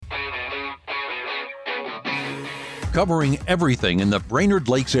covering everything in the Brainerd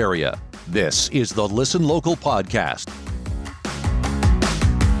Lakes area. This is the Listen Local podcast.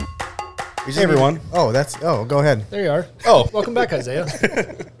 Hey, everyone. Go ahead. There you are. Oh. Welcome back, Isaiah.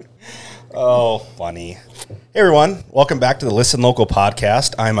 Oh, funny. Hey, everyone. Welcome back to the Listen Local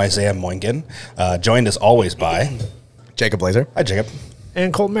podcast. I'm Isaiah Moingen, joined as always by Jacob Blazer. Hi, Jacob.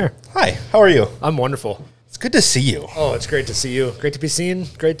 And Colton Mayer. Hi. How are you? I'm wonderful. It's good to see you. Oh, it's great to see you. Great to be seen.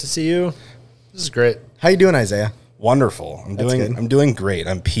 Great to see you. This is great. How you doing, Isaiah? Wonderful. I'm good. doing great.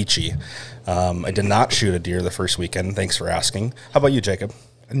 I'm peachy. I did not shoot a deer the first weekend. Thanks for asking. How about you, Jacob?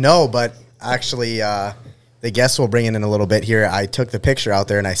 No, but actually, the guests will bring in a little bit here. I took the picture out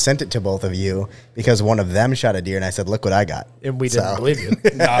there and I sent it to both of you because one of them shot a deer and I said, look what I got. And we didn't believe you.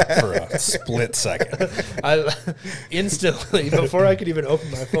 Not for a split second. I instantly, before I could even open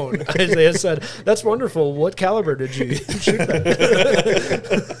my phone, Isaiah said, that's wonderful. What caliber did you shoot that?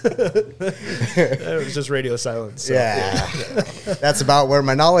 It was just radio silence. So. Yeah. That's about where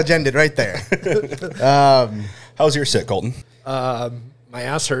my knowledge ended right there. How's your sit, Colton? My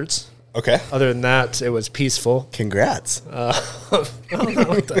ass hurts. Okay. Other than that, it was peaceful. Congrats. I don't know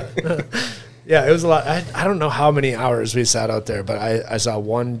what that. Yeah, it was a lot. I don't know how many hours we sat out there, but I saw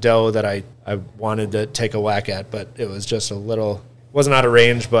one doe that I wanted to take a whack at, but it was just a little, wasn't out of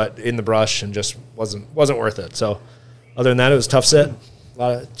range, but in the brush and just wasn't worth it. So other than that, it was a tough sit. A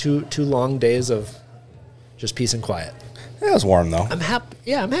lot of two long days of just peace and quiet. Yeah, it was warm, though. I'm happy.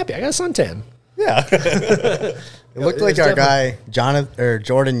 Yeah, I'm happy. I got a suntan. Yeah. It looked like our guy, Jonathan, or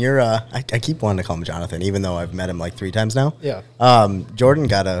Jordan, I keep wanting to call him Jonathan, even though I've met him like 3 times now. Yeah. Jordan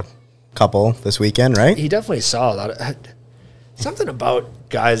got a couple this weekend, right? He definitely saw a lot of something about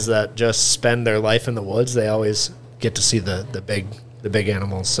guys that just spend their life in the woods. They always get to see the big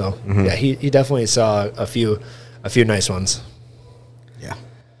animals. So yeah, he definitely saw a few nice ones. Yeah.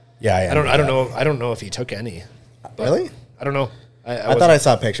 Yeah. I don't know if he took any. Really? I don't know. I thought I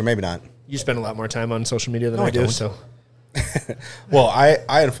saw a picture. Maybe not. You spend a lot more time on social media than I do. don't. So Well, I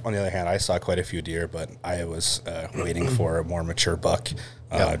on the other hand, I saw quite a few deer, but I was waiting for a more mature buck,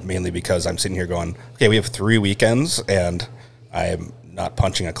 mainly because I'm sitting here going, okay, we have 3 weekends, and I'm not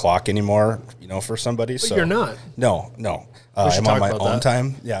punching a clock anymore, for somebody. So you're not. No. should I'm on talk my about own that.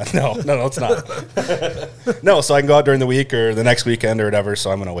 time. Yeah, no, it's not. No, so I can go out during the week or the next weekend or whatever,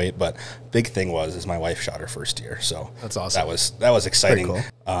 so I'm going to wait. But big thing is my wife shot her first deer, so That's awesome. That was exciting. Pretty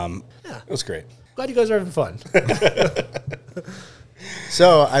It was great. glad you guys are having fun.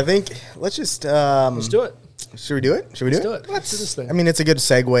 So I think let's just Let's do it. Should we do it? Let's do it. Let's do this thing. I mean, it's a good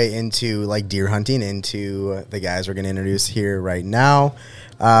segue into like deer hunting into the guys we're going to introduce here right now.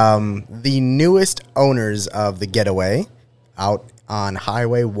 The newest owners of the Getaway out on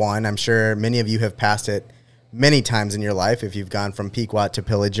Highway 1. I'm sure many of you have passed it many times in your life if you've gone from Pequot to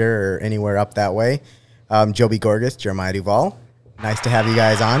Pillager or anywhere up that way. Joby Gorgas, Jeremiah Duval. Nice to have you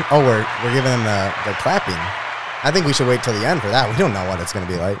guys on. Oh, we're giving them the clapping. I think we should wait till the end for that. We don't know what it's going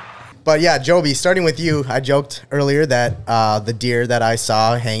to be like. But yeah, Joby, starting with you, I joked earlier that the deer that I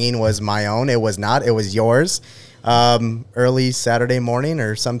saw hanging was my own. It was not. It was yours. Early Saturday morning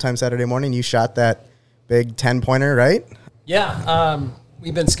or sometime Saturday morning, you shot that big 10-pointer, right? Yeah.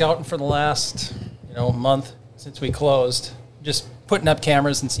 We've been scouting for the last, month since we closed, just putting up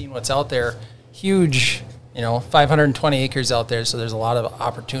cameras and seeing what's out there. Huge, 520 acres out there, so there's a lot of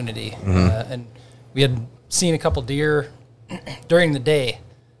opportunity. And we had seen a couple deer during the day.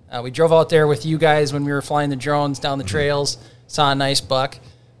 We drove out there with you guys when we were flying the drones down the trails, saw a nice buck.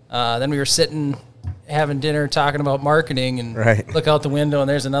 Then we were sitting, having dinner, talking about marketing, and look out the window, and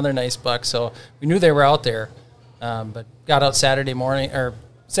there's another nice buck. So we knew they were out there, but got out Saturday morning,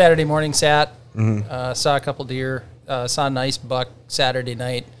 sat, saw a couple deer, saw a nice buck Saturday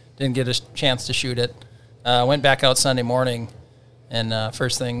night, didn't get a chance to shoot it. Went back out Sunday morning, and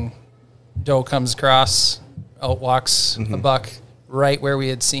first thing, doe comes across, out walks a buck right where we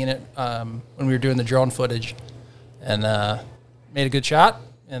had seen it when we were doing the drone footage, and made a good shot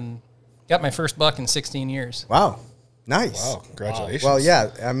and got my first buck in 16 years. Wow. Nice. Wow, congratulations. Well, yeah,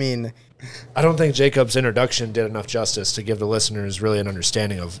 I mean, I don't think Jacob's introduction did enough justice to give the listeners really an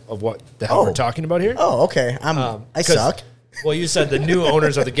understanding of what the hell we're talking about here. Oh, okay. I suck. Well, you said the new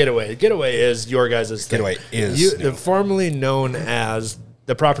owners of the Getaway. The Getaway is your guys' thing. Getaway is new. Formerly known as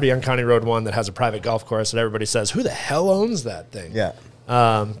the property on County Road 1 that has a private golf course that everybody says, who the hell owns that thing? Yeah.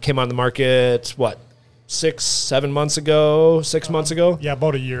 Came on the market, 6 months ago? Yeah,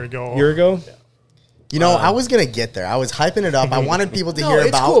 about a year ago. I was going to get there. I was hyping it up. I wanted people to hear it's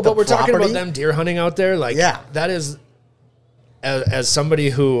about cool, the but we're talking property. about them deer hunting out there. That is, as somebody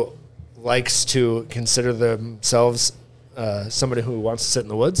who likes to consider themselves somebody who wants to sit in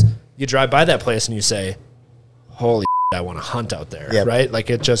the woods, you drive by that place and you say, holy shit, I want to hunt out there, Yep. right? Like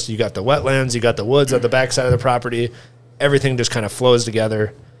it just, you got the wetlands, you got the woods at the backside of the property. Everything just kind of flows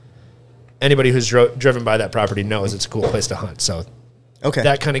together. Anybody who's driven by that property knows it's a cool place to hunt. So Okay.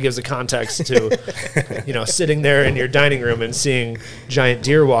 that kind of gives a context to, sitting there in your dining room and seeing giant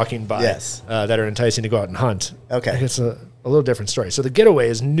deer walking by Yes. that are enticing to go out and hunt. Okay. It's a little different story. So the Getaway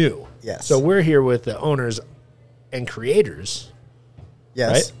is new. Yes. So we're here with the owners and creators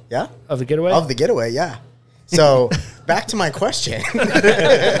Yes. Right? Yeah. of the Getaway. Of the Getaway, yeah. So back to my question,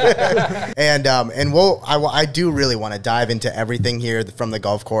 and I do really want to dive into everything here from the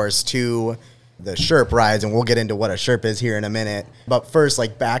golf course to the Sherp rides, and we'll get into what a Sherp is here in a minute. But first,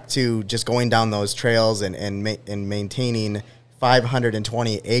 like back to just going down those trails and maintaining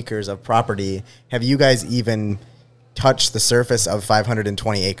 520 acres of property. Have you guys even touched the surface of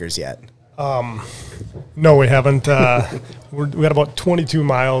 520 acres yet? No, we haven't. We got about 22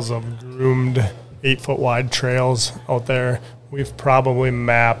 miles of groomed 8-foot wide trails out there. We've probably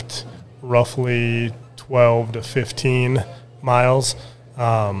mapped roughly 12 to 15 miles.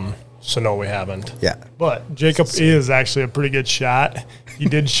 So no, we haven't. Yeah. But Jacob is actually a pretty good shot. He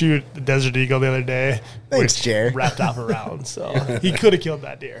did shoot the Desert Eagle the other day. Thanks, which Jer. wrapped off a round. So he could have killed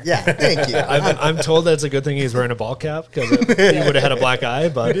that deer. Yeah, thank you. I'm told that's a good thing he's wearing a ball cap because he would have had a black eye.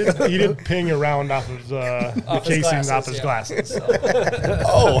 But He did ping a round off of the casing off his glasses.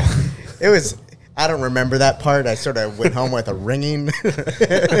 So. It was, I don't remember that part. I sort of went home with a ringing.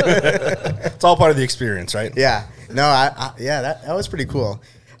 It's all part of the experience, right? Yeah. No, that was pretty cool.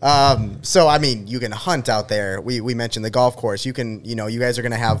 So, I mean, you can hunt out there. We mentioned the golf course. You can, you guys are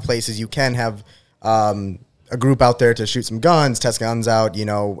going to have places. You can have a group out there to shoot some guns, test guns out,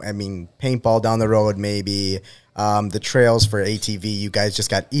 paintball down the road maybe. The trails for ATV, you guys just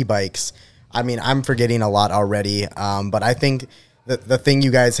got e-bikes. I mean, I'm forgetting a lot already, but I think the thing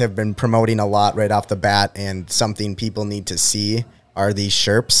you guys have been promoting a lot right off the bat and something people need to see are these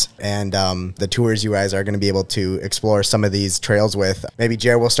Sherps and the tours you guys are going to be able to explore some of these trails with. Maybe,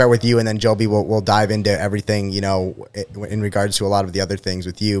 Jared, we'll start with you, and then Joby will dive into everything, in regards to a lot of the other things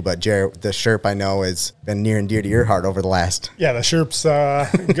with you. But, Jared, the Sherp, I know, has been near and dear to your heart over the last. Yeah, the Sherp's a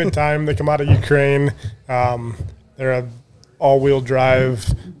good time. They come out of Ukraine. They're a all-wheel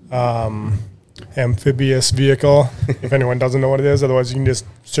drive amphibious vehicle, if anyone doesn't know what it is. Otherwise, you can just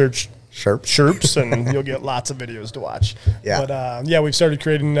search Sherps and you'll get lots of videos to watch. Yeah. But we've started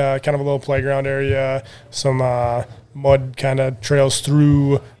creating kind of a little playground area, some mud kind of trails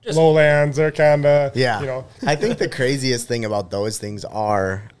through lowlands. They're kind of, I think the craziest thing about those things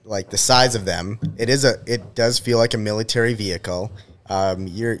are like the size of them. It does feel like a military vehicle.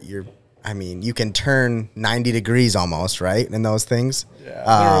 You can turn 90 degrees almost, right, in those things. Yeah,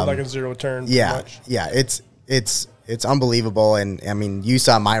 they're like a zero turn. Yeah, yeah, it's unbelievable, and I mean, you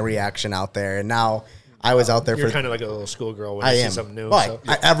saw my reaction out there, and now I was out there you're for. kind of like a little schoolgirl when I you see am. something new. But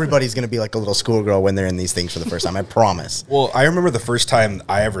So. everybody's going to be like a little schoolgirl when they're in these things for the first time. I promise. Well, I remember the first time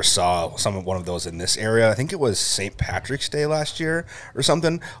I ever saw one of those in this area. I think it was St. Patrick's Day last year or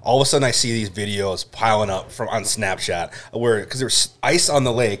something. All of a sudden, I see these videos piling up on Snapchat because there's ice on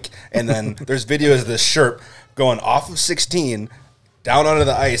the lake, and then there's videos of this Sherp going off of 16 down onto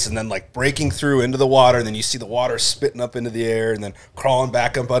the ice and then like breaking through into the water, and then you see the water spitting up into the air and then crawling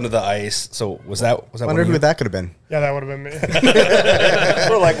back up under the ice. So was that I wonder who that could have been. Yeah, that would have been me.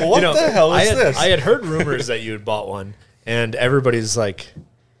 We're like, what the hell is this? I had heard rumors that you had bought one, and everybody's like,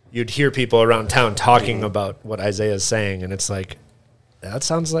 you'd hear people around town talking about what Isaiah's saying, and it's like, that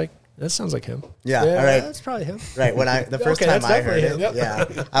sounds like him. Yeah, all right. That's probably him. Right, when the first Okay, time that's I heard definitely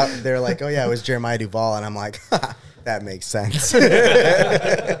it, him. they're like, "Oh yeah, it was Jeremiah Duvall," and I'm like, "That makes sense." Sam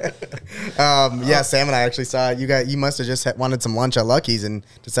and I actually saw you must have just wanted some lunch at Lucky's and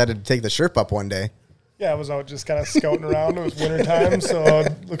decided to take the Sherp up one day. Yeah, I was out just kind of scouting around. It was wintertime, so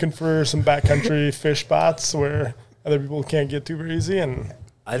looking for some backcountry fish spots where other people can't get to very easy. And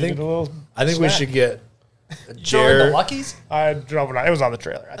I think we we should get Join the Luckies? I drove it. It was on the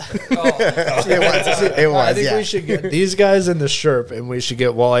trailer. It was. I think we should get these guys in the Sherp, and we should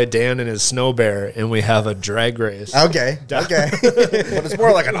get Walleye Dan and his snow bear, and we have a drag race. Okay. But it's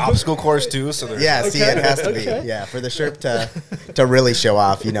more like an obstacle course too. So there's Yeah, see, it has to be. Yeah, for the Sherp to really show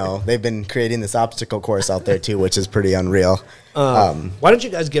off, they've been creating this obstacle course out there too, which is pretty unreal. Why don't you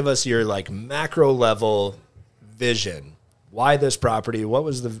guys give us your macro level vision? Why this property? What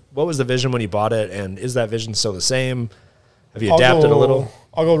was the vision when you bought it, and is that vision still the same? Have you adapted a little?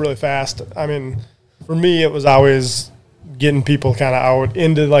 I'll go really fast. I mean, for me, it was always getting people kind of out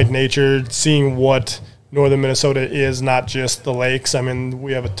into nature, seeing what northern Minnesota is, not just the lakes. I mean,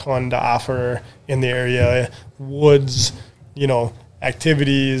 we have a ton to offer in the area, woods,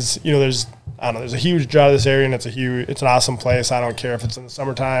 activities. I don't know, there's a huge draw to this area, and it's an awesome place. I don't care if it's in the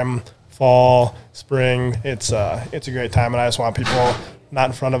summertime, fall, spring. It's a great time, and I just want people not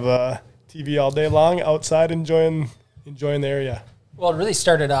in front of a TV all day long, outside enjoying the area. Well, it really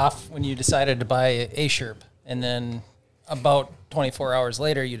started off when you decided to buy a Sherp, and then about 24 hours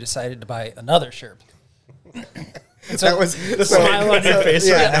later, you decided to buy another Sherp. So That was The smile on your face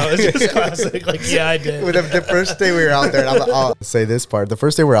right now is just classic. Like, yeah, I did. the first day we were out there, and I'll say this part. The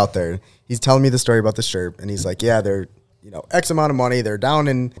first day we were out there, he's telling me the story about the Sherp, and he's like, yeah, they're, X amount of money. They're down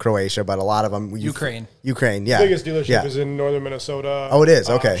in Croatia, but a lot of them. Ukraine, yeah. The biggest dealership is in northern Minnesota. Oh, it is?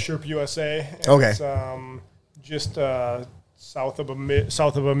 Okay. Sherp USA. And Okay. It's just south of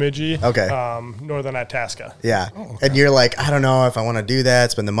Bemidji. Okay. Northern Itasca. Yeah. And you're like, I don't know if I want to do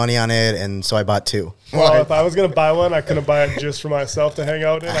that, spend the money on it, and so I bought 2. Well, if I was going to buy one, I couldn't buy it just for myself to hang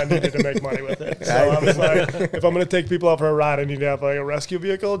out in. I needed to make money with it. So I was like, if I'm going to take people out for a ride, I need to have like a rescue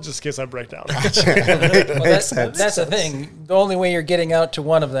vehicle just in case I break down. well, that's the thing. The only way you're getting out to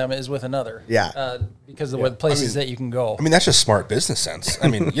one of them is with another. Yeah. Because of the places that you can go. I mean, that's just smart business sense. I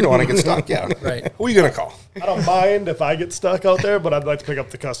mean, you don't want to get stuck. Yeah. Right. Who are you going to call? I don't mind if I get stuck out there, but I'd like to pick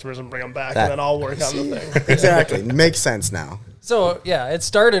up the customers and bring them back, and then I'll work on the thing. Exactly. Makes sense now. So yeah, it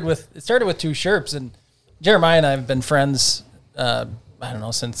started with 2 Sherps, and Jeremiah and I have been friends. I don't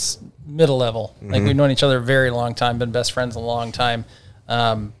know, since middle level. Like we've known each other a very long time, been best friends a long time,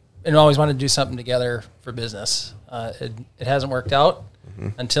 and always wanted to do something together for business. It hasn't worked out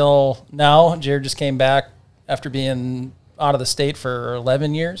until now. Jared just came back after being out of the state for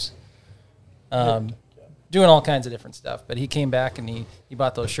 11 years, doing all kinds of different stuff. But he came back and he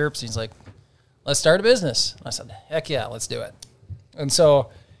bought those Sherps. He's like, let's start a business. I said, heck yeah, let's do it. And so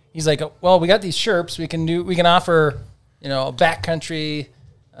he's like, well, we got these Sherps. We can offer, backcountry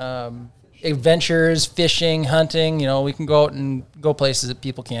adventures, fishing, hunting. We can go out and go places that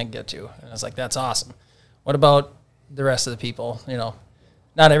people can't get to. And I was like, that's awesome. What about the rest of the people?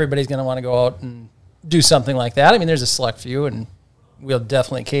 Not everybody's going to want to go out and do something like that. I mean, there's a select few, and we'll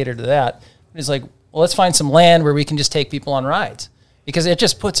definitely cater to that. But he's like, well, let's find some land where we can just take people on rides, because it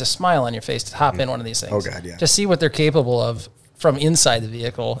just puts a smile on your face to hop in one of these things. Oh, God, yeah. To see what they're capable of from inside the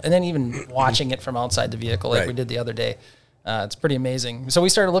vehicle, and then even watching it from outside the vehicle like we did the other day. It's pretty amazing. So we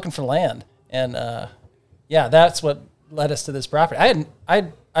started looking for land, and that's what led us to this property.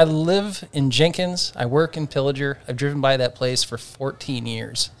 I live in Jenkins. I work in Pillager. I've driven by that place for 14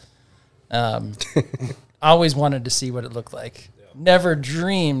 years. Always wanted to see what it looked like. Never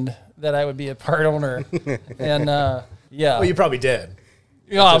dreamed that I would be a part owner. And Well, you probably did.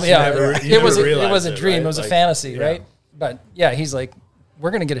 It was a realized dream. right? It was a fantasy, right? But yeah, he's like,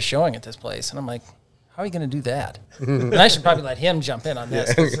 we're going to get a showing at this place. And I'm like, how are you going to do that? And I should probably let him jump in on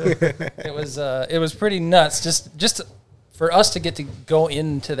this. It was pretty nuts. Just for us to get to go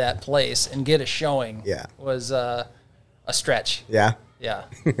into that place and get a showing was a stretch. Yeah. Yeah.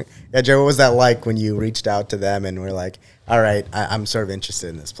 Yeah, Joe, what was that like when you reached out to them and were like, all right, I'm sort of interested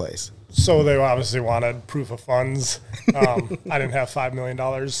in this place? So they obviously wanted proof of funds. I didn't have $5 million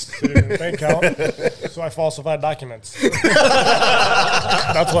sitting in the bank account, so I falsified documents.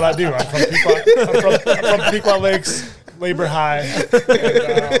 That's what I do. I'm from Pequot Lakes, Labor High,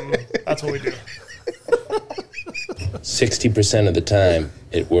 and that's what we do. 60% of the time,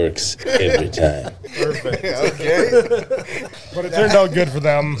 it works every time. Perfect. Okay. But it turned out good for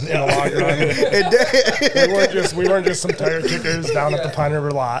them in the long run. It did. We weren't just some tire kickers down at the Pine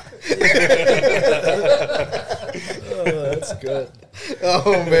River lot. Oh, that's good.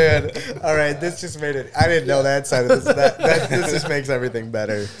 Oh, man. All right, this just made it. I didn't know that side of this. This just makes everything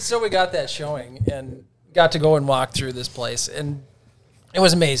better. So we got that showing and got to go and walk through this place. And it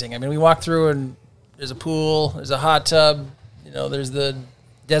was amazing. I mean, we walked through and there's a pool, there's a hot tub, there's the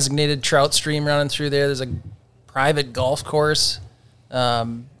designated trout stream running through there. There's a private golf course,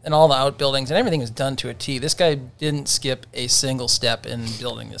 and all the outbuildings, and everything is done to a T. This guy didn't skip a single step in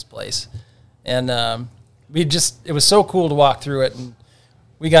building this place. And it was so cool to walk through it. And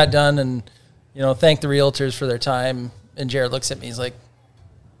we got done and, thanked the realtors for their time. And Jared looks at me, he's like,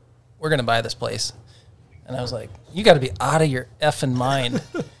 we're going to buy this place. And I was like, you got to be out of your effing mind.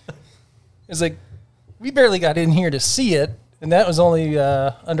 It's like, we barely got in here to see it, and that was only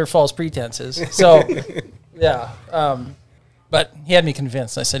under false pretenses. So, yeah. But he had me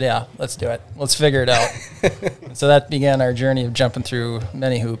convinced. I said, yeah, let's do it. Let's figure it out. And so that began our journey of jumping through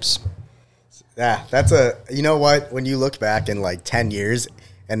many hoops. Yeah, you know what? When you look back in like 10 years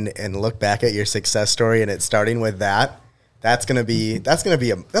and look back at your success story and it's starting with that's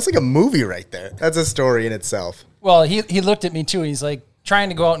like a movie right there. That's a story in itself. Well, he looked at me too. And he's like, trying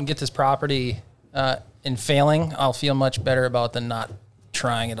to go out and get this property and failing, I'll feel much better about than not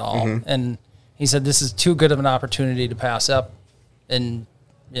trying at all. Mm-hmm. And he said, this is too good of an opportunity to pass up. And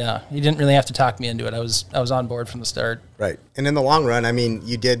yeah, he didn't really have to talk me into it. I was on board from the start. Right. And in the long run, I mean,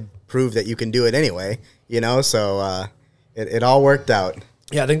 you did prove that you can do it anyway, so it all worked out.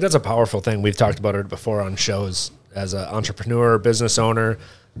 Yeah, I think that's a powerful thing. We've talked about it before on shows as an entrepreneur, business owner,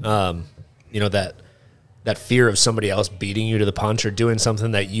 that fear of somebody else beating you to the punch or doing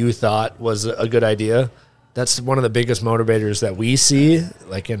something that you thought was a good idea. That's one of the biggest motivators that we see,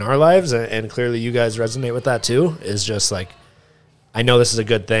 like, in our lives, and clearly you guys resonate with that too, is just like, I know this is a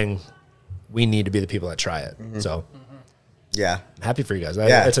good thing. We need to be the people that try it. Mm-hmm. So yeah, I'm happy for you guys.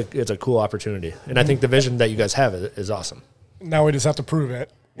 Yeah. It's a cool opportunity. And I think the vision that you guys have is awesome. Now we just have to prove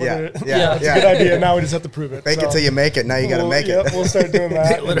it. Yeah. It's a good idea. Now we just have to prove it. Fake it till you make it. Now you got to make it. We'll start doing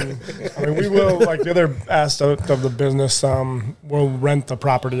that. I mean, we will, like the other aspect of the business, we'll rent the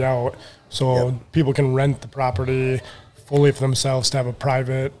property out. So people can rent the property fully for themselves to have a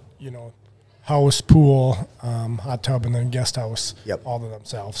private, house, pool, hot tub, and then guest house all to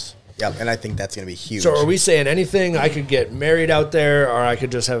themselves. Yep, and I think that's going to be huge. So are we saying anything? I could get married out there, or I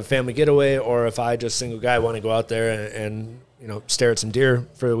could just have a family getaway, or if I just single guy want to go out there and stare at some deer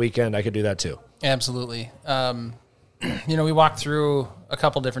for the weekend, I could do that too. Absolutely. We walked through a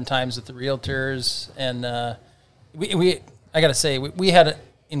couple different times with the realtors, and I got to say, we had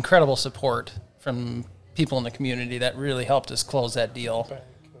incredible support from people in the community that really helped us close that deal.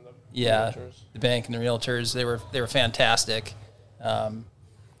 The bank and the realtors, they were fantastic.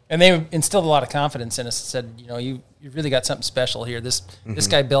 And they instilled a lot of confidence in us and said, you've really got something special here. This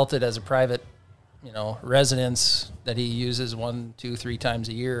guy built it as a private, residence that he uses 1, 2, 3 times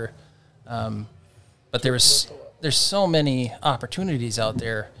a year. But there's so many opportunities out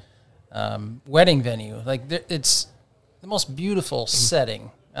there. Wedding venue, like it's the most beautiful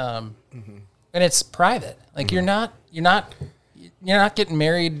setting. And it's private. Like you're not getting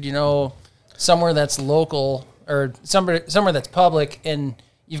married, somewhere that's local or somewhere that's public, and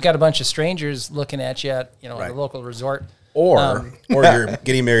you've got a bunch of strangers looking at you at, at a local resort. Or you're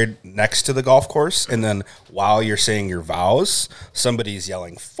getting married next to the golf course, and then while you're saying your vows, somebody's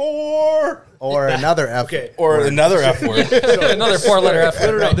yelling "for" or another F, or another F word, another 4-letter F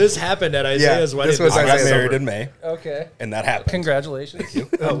word. No, this happened at Isaiah's wedding. I got married in May. Okay, and that happened. Congratulations.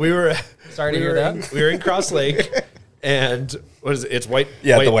 We were sorry to hear that. We were in Cross Lake. And what is it? It's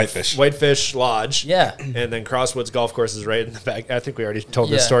the Whitefish Lodge. Yeah. And then Crosswoods Golf Course is right in the back. I think we already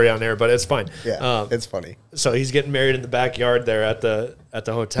told this story on there, but it's fine. Yeah, it's funny. So he's getting married in the backyard there at the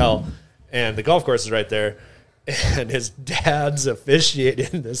hotel, and the golf course is right there. And his dad's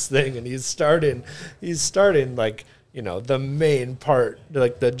officiating this thing, and he's starting like, the main part,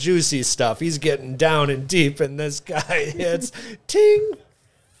 like the juicy stuff. He's getting down and deep, and this guy hits ting.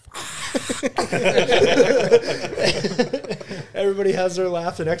 Everybody has their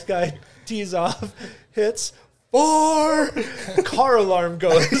laugh. The next guy tees off, hits 4. Car alarm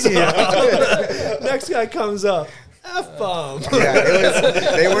goes off. Next guy comes up, F-bomb. Yeah,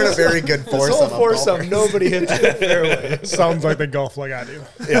 they weren't a very good foursome. This whole foursome, nobody hit the fairway. Sounds like the golf like I do.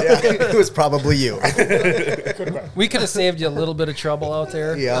 Yeah, it was probably you. We could have saved you a little bit of trouble out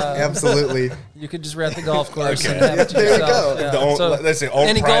there. Yeah, absolutely. You could just rent the golf course and have it to yourself. There you go.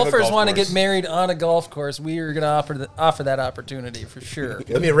 Any golfers want to get married on a golf course, we are going to offer that opportunity for sure.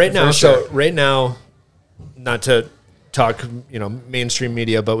 I mean, right now, not to talk, mainstream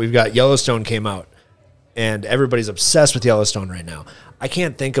media, but we've got Yellowstone came out. And everybody's obsessed with Yellowstone right now. I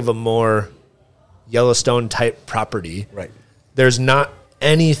can't think of a more Yellowstone-type property. Right. There's not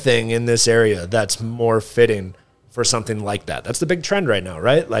anything in this area that's more fitting for something like that. That's the big trend right now,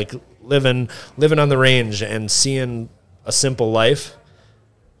 right? Like living on the range and seeing a simple life.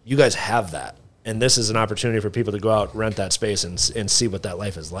 You guys have that. And this is an opportunity for people to go out, rent that space, and see what that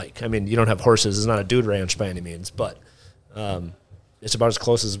life is like. I mean, you don't have horses. It's not a dude ranch by any means, but... it's about as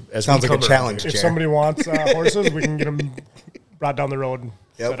close as sounds like a challenge. If somebody wants horses, we can get them brought down the road and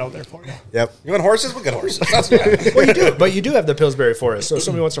set out there for you. Yep. You want horses? We'll get horses. That's fine. Well, you do, but you do have the Pillsbury Forest. So if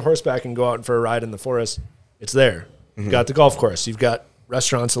somebody wants to horseback and go out for a ride in the forest, it's there. You've got the golf course. You've got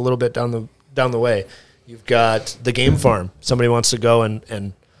restaurants a little bit down the way. You've got the game farm. Somebody wants to go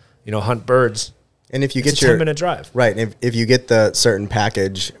and hunt birds. And if you get your 10-minute drive, right? If you get the certain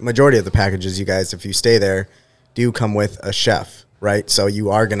package, majority of the packages, you guys, if you stay there, do come with a chef. Right, so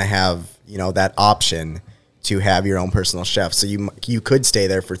you are going to have that option to have your own personal chef. So you could stay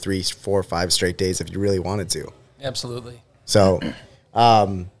there for 3, 4, 5 straight days if you really wanted to. Absolutely. So,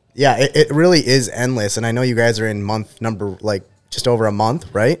 it really is endless. And I know you guys are in month number just over a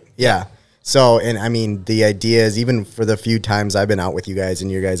month, right? Yeah. So, and I mean the ideas, even for the few times I've been out with you guys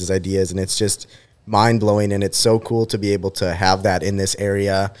and your guys' ideas, and it's just mind blowing, and it's so cool to be able to have that in this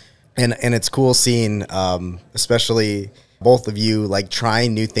area. And it's cool seeing, especially both of you, like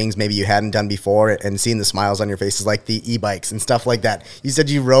trying new things maybe you hadn't done before, and seeing the smiles on your faces, like the e-bikes and stuff like that. You said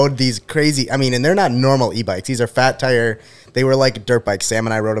you rode these crazy, and they're not normal e-bikes. These are fat tire. They were like dirt bikes. Sam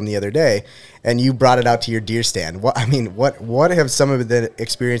and I rode them the other day, and you brought it out to your deer stand. What have some of the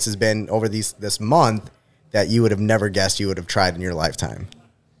experiences been over this month that you would have never guessed you would have tried in your lifetime?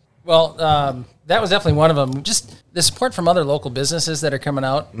 Well, that was definitely one of them. Just the support from other local businesses that are coming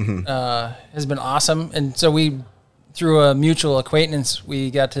out has been awesome. And so through a mutual acquaintance, we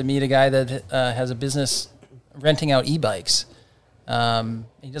got to meet a guy that has a business renting out e-bikes.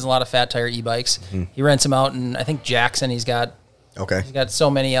 He does a lot of fat tire e-bikes. He rents them out in, I think, Jackson. He's got so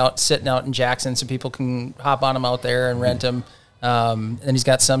many sitting out in Jackson, so people can hop on them out there and rent them. And he's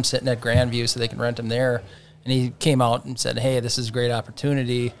got some sitting at Grandview, so they can rent them there. And he came out and said, "Hey, this is a great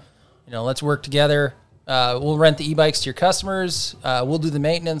opportunity. Let's work together. We'll rent the e-bikes to your customers. We'll do the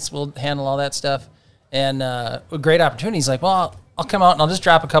maintenance. We'll handle all that stuff." And a great opportunity. He's like, "Well, I'll come out and I'll just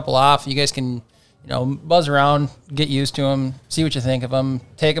drop a couple off. You guys can, buzz around, get used to them, see what you think of them,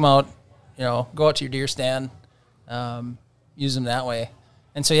 take them out, go out to your deer stand, use them that way."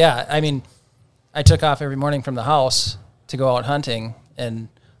 And so, I took off every morning from the house to go out hunting and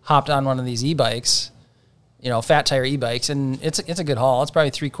hopped on one of these e-bikes, fat tire e-bikes, and it's a good haul. It's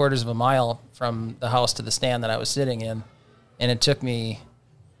probably 3/4 of a mile from the house to the stand that I was sitting in, and it took me,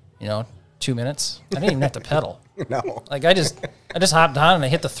 2 minutes. I didn't even have to pedal. No, like I just hopped on and I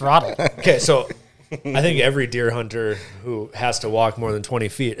hit the throttle. Okay, so I think every deer hunter who has to walk more than 20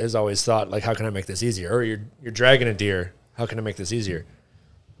 feet has always thought, like, how can I make this easier? Or you're dragging a deer, how can I make this easier?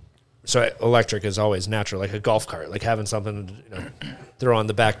 So electric is always natural, like a golf cart, like having something to throw on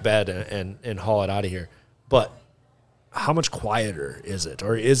the back bed and haul it out of here. But how much quieter is it?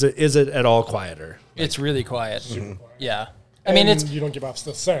 Or is it at all quieter? It's really quiet. Yeah. You don't give off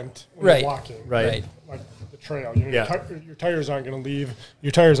the scent when you're walking. Right. Like the trail. Your tires aren't going to leave.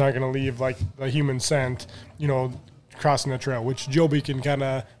 Your tires aren't going to leave like the human scent, crossing the trail, which Joby can kind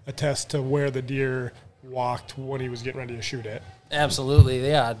of attest to where the deer walked when he was getting ready to shoot it. Absolutely,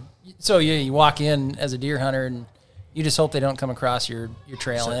 yeah. So you walk in as a deer hunter and you just hope they don't come across your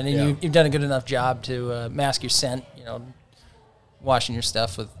trail. And you've done a good enough job to mask your scent, washing your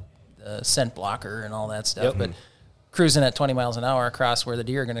stuff with the scent blocker and all that stuff. Yep. But cruising at 20 miles an hour across where the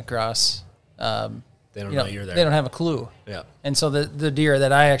deer are going to cross, they don't know you're there. They don't have a clue. Yeah. And so the deer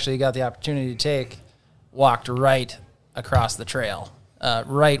that I actually got the opportunity to take walked right across the trail,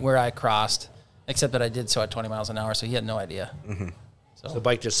 right where I crossed, except that I did so at 20 miles an hour, so he had no idea. Mm-hmm. So the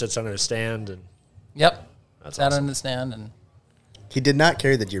bike just sits under a stand and. Yep. That's sat awesome. under the stand and. He did not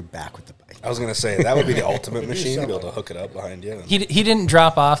carry the deer back with the bike. I was going to say, that would be the ultimate machine to be able to hook it up behind you. He didn't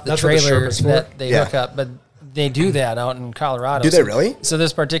drop off the That's what the trailer Sherpas for. that they hook up, but they do that out in Colorado. Do they really? So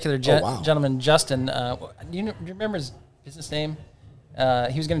this particular wow. gentleman, Justin, do you remember his business name?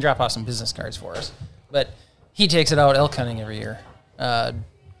 He was going to drop off some business cards for us, but he takes it out elk hunting every year.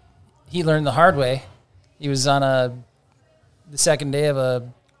 He learned the hard way. He was on the second day of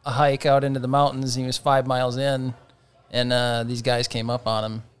a hike out into the mountains. He was 5 miles in, and these guys came up on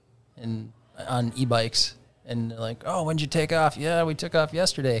him on e-bikes, and they're like, "Oh, when'd you take off?" "Yeah, we took off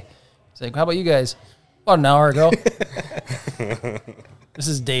yesterday." He's like, "How about you guys?" "About an hour ago." This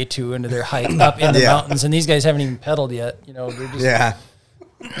is day 2 into their hike up in the mountains, and these guys haven't even pedaled yet. They're just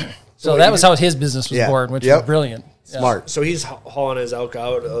So that was how his business was born, which was brilliant. Smart. So he's hauling his elk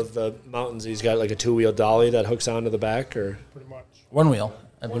out of the mountains. He's got like a 2-wheel dolly that hooks onto the back, or Pretty much. One wheel,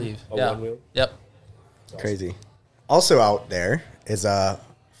 I believe. one wheel? Yep. Crazy. Also out there is a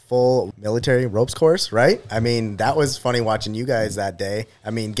full military ropes course, right? That was funny watching you guys that day.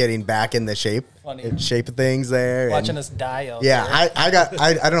 Getting back in the shape of things there. Watching us die out there. Yeah,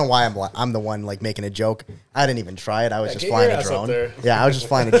 I don't know why I'm the one like making a joke. I didn't even try it. I was just flying a drone. Yeah, I was just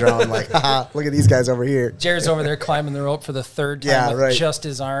flying a drone. Like, haha, look at these guys over here. Jared's over there climbing the rope for the 3rd time with just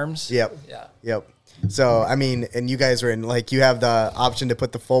his arms. Yep. Yeah. Yep. So, and you guys were in, like, you have the option to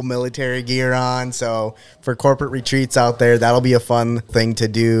put the full military gear on. So, for corporate retreats out there, that'll be a fun thing to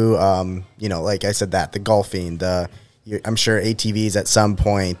do. Like I said, the golfing, I'm sure ATVs at some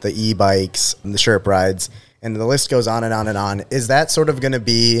point, the e-bikes, the Sherp rides, and the list goes on and on and on. Is that sort of going to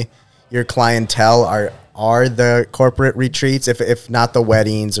be your clientele? Are the corporate retreats, if not the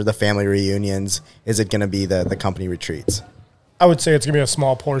weddings or the family reunions, is it going to be the company retreats? I would say it's going to be a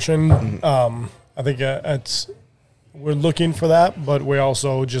small portion. I think we're looking for that, but we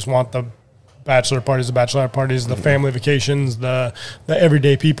also just want the bachelor parties, the bachelorette parties, the family vacations, the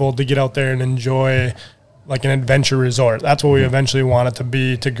everyday people to get out there and enjoy like an adventure resort. That's what we eventually want it to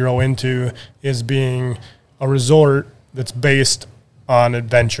be, to grow into, is being a resort that's based on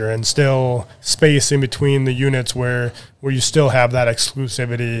adventure and still space in between the units where you still have that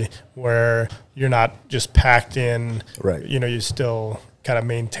exclusivity, where you're not just packed in. Right. You know, you still kind of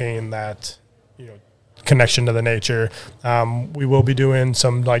maintain that, you know, connection to the nature. We will be doing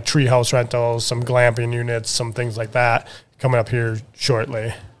some like treehouse rentals, some glamping units, some things like that coming up here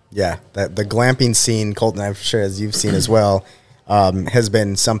shortly. Yeah, the glamping scene, Colton, I'm sure as you've seen as well, has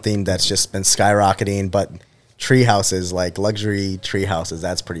been something that's just been skyrocketing. But tree houses, like luxury tree houses,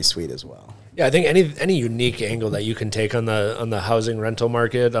 that's pretty sweet as well. Yeah, I think any unique angle that you can take on the housing rental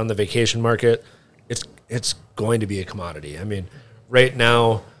market, on the vacation market, it's going to be a commodity. I mean, right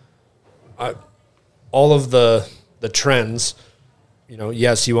now, all of the trends, you know,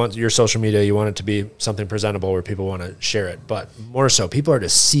 yes, you want your social media, you want it to be something presentable where people want to share it, but more so, people are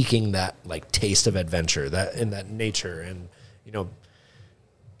just seeking that like taste of adventure, that in that nature, and you know,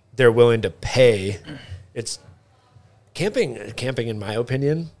 they're willing to pay. It's camping, in my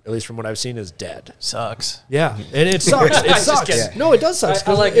opinion, at least from what I've seen, is dead. Sucks. Yeah, and it sucks. It sucks. kidding. No, it does suck.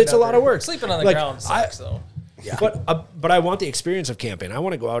 I like it's it a lot of work. Sleeping on the Like, ground sucks, though. Yeah. But I want the experience of camping. I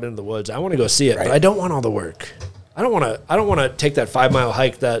want to go out into the woods. I want to go see it, but I don't want all the work. I don't want to take that 5 mile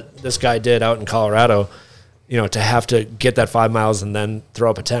hike that this guy did out in Colorado, you know, to have to get that 5 miles and then throw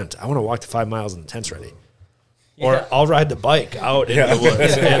up a tent. I want to walk the 5 miles and the tent's ready. Or I'll ride the bike out into the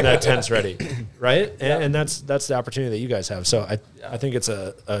woods and that tent's ready, right? And that's the opportunity that you guys have. So I think it's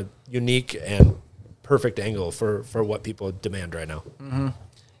a unique and perfect angle for what people demand right now. Mm-hmm.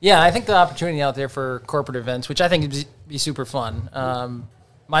 Yeah, I think the opportunity out there for corporate events, which I think would be super fun.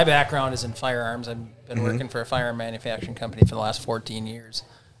 My background is in firearms. I've been working for a firearm manufacturing company for the last 14 years.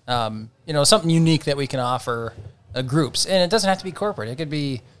 You know, something unique that we can offer groups. And it doesn't have to be corporate. It could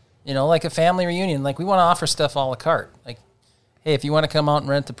be, you know, like a family reunion. Like, we want to offer stuff a la carte. Like, hey, if you want to come out and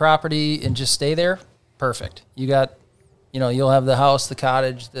rent the property and just stay there, perfect. You got, you know, you'll have the house, the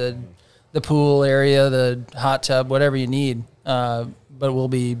cottage, the pool area, the hot tub, whatever you need. But we'll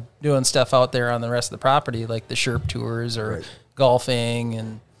be doing stuff out there on the rest of the property, like the Sherp tours or golfing.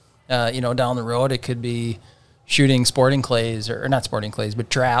 And, you know, down the road, it could be shooting sporting clays, or not sporting clays, but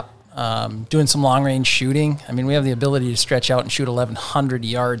trap. Doing some long-range shooting. I mean, we have the ability to stretch out and shoot 1,100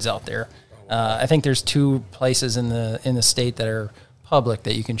 yards out there. I think there's 2 places in the state that are public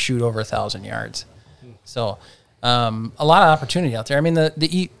that you can shoot over 1,000 yards. So a lot of opportunity out there. I mean,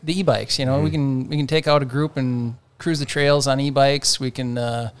 the e-bikes. You know, we can take out a group and cruise the trails on e-bikes. We can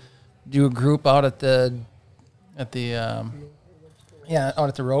do a group out at the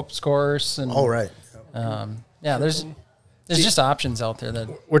ropes course. And there's just options out there that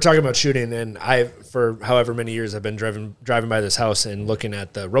we're talking about shooting, and for however many years I've been driving by this house and looking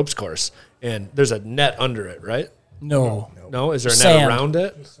at the ropes course, and there's a net under it, right? No. Is there a Sand. net around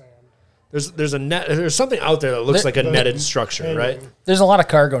it? There's a net. There's something out there that looks like a netted structure, right? There's a lot of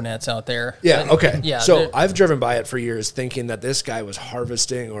cargo nets out there. Yeah. Okay. Yeah. So I've driven by it for years, thinking that this guy was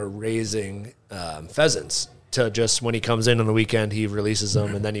harvesting or raising pheasants to just when he comes in on the weekend, he releases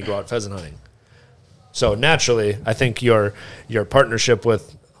them, and then you go out pheasant hunting. So naturally, I think your partnership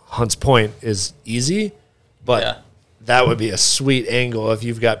with Hunts Point is easy, but that would be a sweet angle if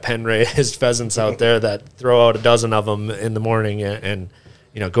you've got pen-raised pheasants out there that throw out a dozen of them in the morning and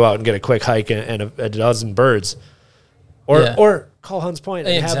you know, go out and get a quick hike and a dozen birds, or call Hunts Point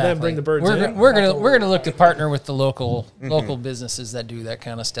and have them bring the birds in. We're gonna look to partner with the local businesses that do that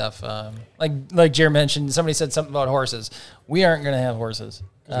kind of stuff. Like Jer mentioned, somebody said something about horses. We aren't gonna have horses.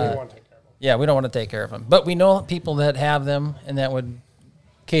 We don't want to take care of them. Yeah, we don't want to take care of them, but we know people that have them and that would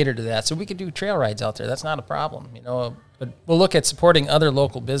cater to that. So we could do trail rides out there. That's not a problem, you know. But we'll look at supporting other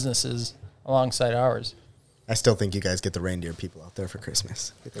local businesses alongside ours. I still think you guys get the reindeer people out there for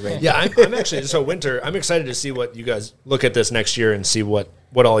Christmas. Yeah, I'm actually, so winter, I'm excited to see what you guys look at this next year and see what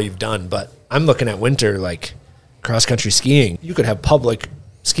all you've done. But I'm looking at winter, like cross-country skiing. You could have public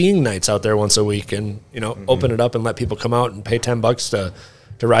skiing nights out there once a week and, you know, open it up and let people come out and pay $10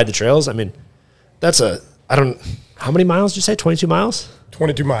 to ride the trails. I mean, how many miles did you say? 22 miles?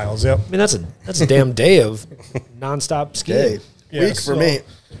 22 miles, yep. I mean, that's a damn day of nonstop skiing. Week for me.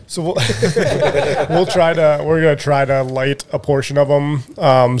 So we're gonna try to light a portion of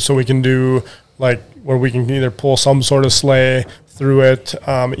them, so we can do like where we can either pull some sort of sleigh through it,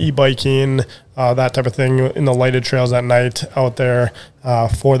 e-biking, that type of thing in the lighted trails at night out there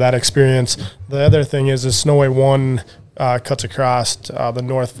for that experience. The other thing is Snowway 1 cuts across the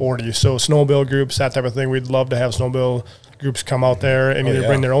North 40, so snowmobile groups, that type of thing. We'd love to have snowmobile groups come out there and either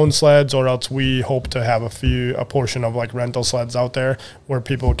bring their own sleds, or else we hope to have a portion of like rental sleds out there where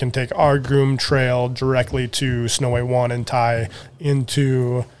people can take our groomed trail directly to Snowway 1 and tie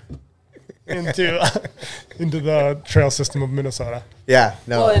into into the trail system of Minnesota. Yeah,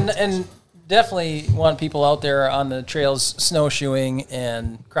 no. Well, and definitely want people out there on the trails snowshoeing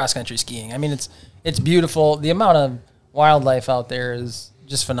and cross country skiing. I mean, it's beautiful. The amount of wildlife out there is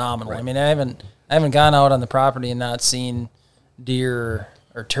just phenomenal. Right. I mean, I haven't gone out on the property and not seen deer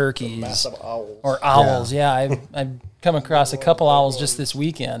or turkeys, massive owls. or owls. Yeah, I've come across a couple owls just this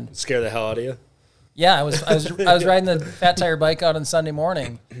weekend. Scare the hell out of you. Yeah, I was riding the fat tire bike out on Sunday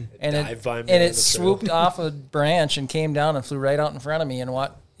morning, and it swooped off a branch and came down and flew right out in front of me and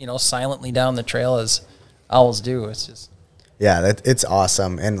silently down the trail as owls do. It's just it's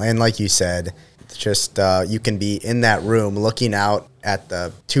awesome, and like you said, it's just you can be in that room looking out at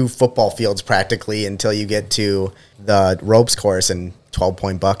the 2 football fields practically until you get to the ropes course and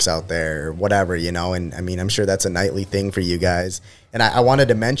 12-point bucks out there or whatever, and I mean, I'm sure that's a nightly thing for you guys. And I wanted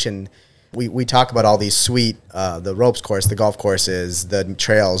to mention, we talk about all these sweet, the ropes course, the golf courses, the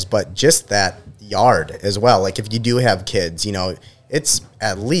trails, but just that yard as well. Like if you do have kids, it's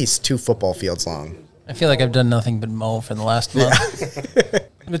at least 2 football fields long. I feel like I've done nothing but mow for the last month.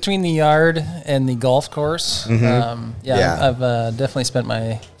 Between the yard and the golf course, I've definitely spent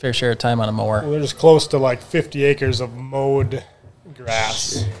my fair share of time on a mower. Well, there's close to like 50 acres of mowed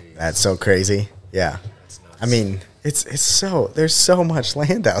grass. That's so crazy. Yeah. I mean, it's there's so much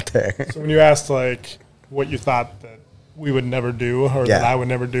land out there. So when you asked like what you thought that we would never do or that I would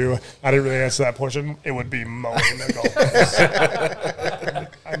never do, I didn't really answer that portion. It would be mowing the golf course.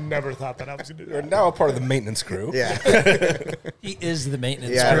 I never thought that I was going to do You're that. now a part of the maintenance crew. Yeah. He is the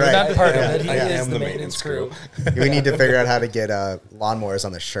maintenance Yeah, crew. right. Not part Yeah. of it. He I is am the maintenance crew. We need to figure out how to get lawnmowers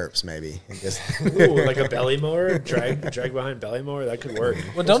on the Sherps maybe. And just Ooh, like a belly mower, drag behind belly mower, that could work.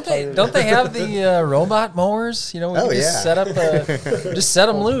 Well, don't they have the robot mowers? We can just set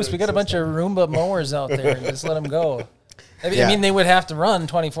them loose. We got a bunch of Roomba mowers out there and just let them go. I mean, they would have to run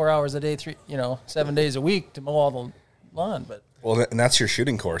 24 hours a day, 7 days a week to mow all the lawn. But And that's your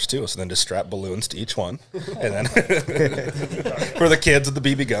shooting course too. So then just strap balloons to each one, and then for the kids with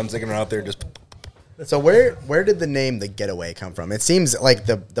the BB guns, they can run out there and just. So where did the name The Getaway come from? It seems like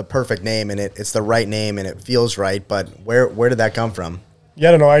the perfect name, and it's the right name, and it feels right. But where did that come from? Yeah,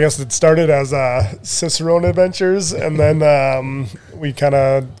 I don't know. I guess it started as Cicerone Adventures, and then we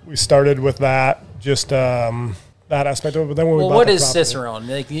started with that, just that aspect of it. But then when we bought what the is property, Cicerone?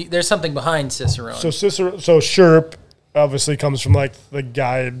 Like, there's something behind Cicerone. So Sherp obviously comes from like the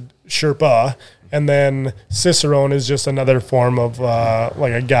guide Sherpa, and then Cicerone is just another form of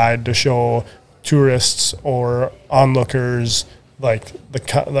like a guide to show tourists or onlookers like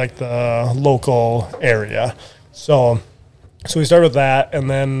the local area. So we started with that, and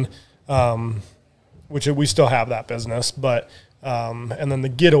then which we still have that business, but and then the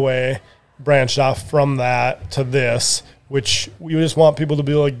Getaway branched off from that to this, which we just want people to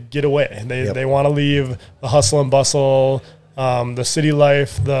be able to get away. They want to leave the hustle and bustle, the city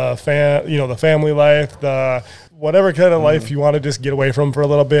life, the family life, the whatever kind of life you want to just get away from for a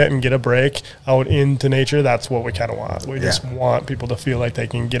little bit and get a break out into nature. That's what we kind of want. We just want people to feel like they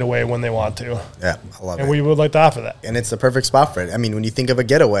can get away when they want to. Yeah, I love it. And we would like to offer that. And it's the perfect spot for it. I mean, when you think of a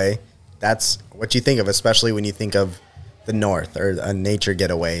getaway, that's what you think of, especially when you think of the north or a nature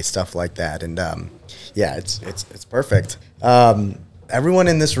getaway, stuff like that. And it's perfect. Everyone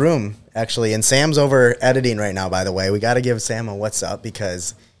in this room, actually, and Sam's over editing right now, by the way. We got to give Sam a what's up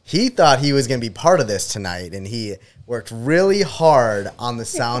because he thought he was going to be part of this tonight, and he worked really hard on the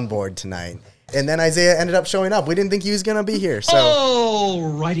soundboard tonight. And then Isaiah ended up showing up. We didn't think he was going to be here. So,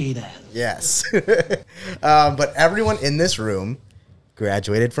 alrighty then. Yes. But everyone in this room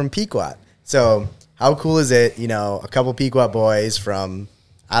graduated from Pequot. So how cool is it? A couple Pequot boys from,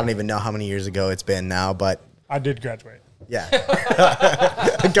 I don't even know how many years ago it's been now, but I did graduate. yeah.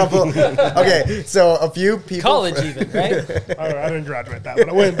 A couple. Okay, so a few people. College even, right? I didn't graduate that, but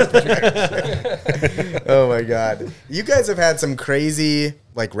I went. Oh my God. You guys have had some crazy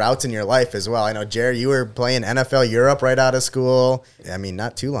routes in your life as well. I know, Jerry, you were playing NFL Europe right out of school. I mean,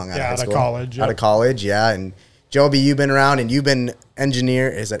 not too long out of high school. college. Out of college, yeah. And Joby, you've been around and you've been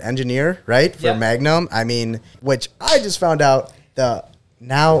engineer, right? For Magnum. I mean, which I just found out the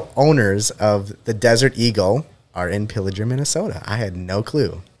now owners of the Desert Eagle are in Pillager, Minnesota. I had no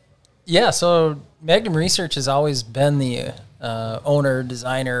clue. Yeah, so Magnum Research has always been the owner,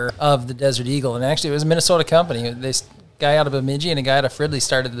 designer of the Desert Eagle. And actually, it was a Minnesota company. This guy out of Bemidji and a guy out of Fridley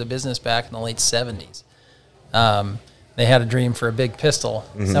started the business back in the late 70s. They had a dream for a big pistol,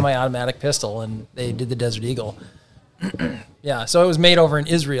 semi-automatic pistol, and they did the Desert Eagle. Yeah, so it was made over in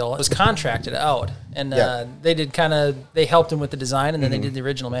Israel. It was contracted out, and they helped him with the design, and then they did the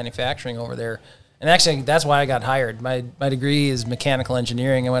original manufacturing over there. And actually, that's why I got hired. My degree is mechanical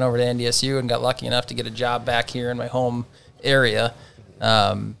engineering. I went over to NDSU and got lucky enough to get a job back here in my home area.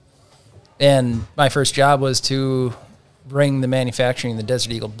 And my first job was to bring the manufacturing of the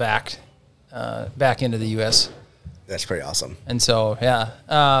Desert Eagle back into the U.S. That's pretty awesome. And so,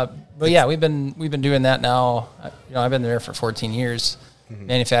 but yeah, we've been doing that now. I've been there for 14 years,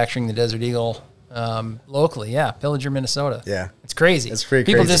 manufacturing the Desert Eagle locally. Yeah, Pillager, Minnesota. Yeah, it's crazy. It's pretty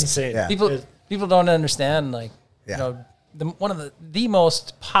people crazy. Just insane. Yeah. People don't understand one of the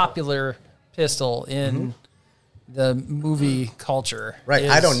most popular pistol in the movie culture. Right.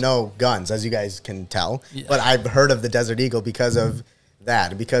 I don't know guns, as you guys can tell, but I've heard of the Desert Eagle because of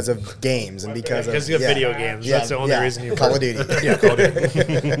that, because of games, and because of video games. That's the only reason you Call of Duty. Yeah, Call of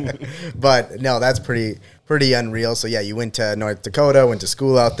Duty. But no, that's pretty unreal. So yeah, you went to North Dakota, went to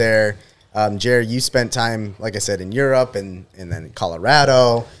school out there. Jared, you spent time, like I said, in Europe and then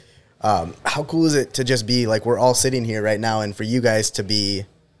Colorado. How cool is it to just be like, we're all sitting here right now, and for you guys to be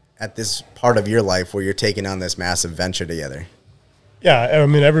at this part of your life where you're taking on this massive venture together? Yeah, I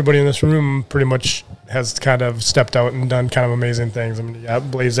mean, everybody in this room pretty much has kind of stepped out and done kind of amazing things. I mean, you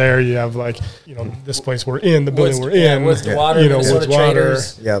have Blaze Air, you have this place we're in, the building we're in. Woods to Water, Woods Water.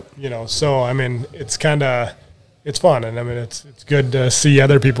 Traders. Yep. So, I mean, it's fun. And I mean, it's good to see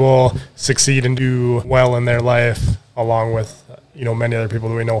other people succeed and do well in their life along with, many other people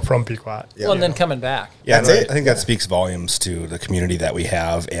that we know from Pequot. Yeah. Well, and then coming back. Yeah, I think that speaks volumes to the community that we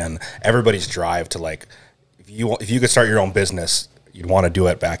have and everybody's drive to, like, if you could start your own business, you'd want to do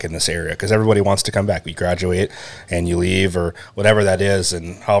it back in this area because everybody wants to come back. You graduate and you leave or whatever that is,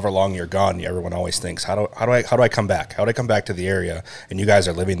 and however long you're gone, everyone always thinks, how do I come back? How do I come back to the area? And you guys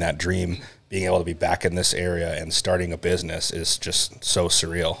are living that dream. Being able to be back in this area and starting a business is just so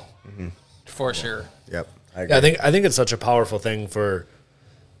surreal. For sure. Yep. I think it's such a powerful thing for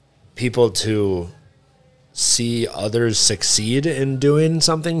people to see others succeed in doing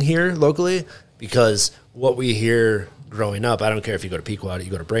something here locally, because what we hear growing up, I don't care if you go to Pequot, you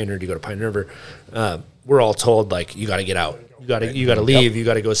go to Brainerd, you go to Pine River, we're all told, like, you got to get out, you got to leave, you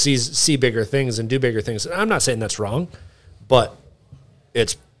got to go see bigger things and do bigger things. And I'm not saying that's wrong, but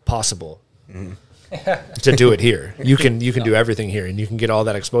it's possible to do it here. You can do everything here, and you can get all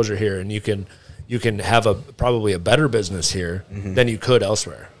that exposure here, and you can have probably a better business here than you could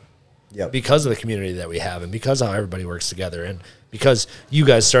elsewhere. Yep. Because of the community that we have, and because of how everybody works together, and because you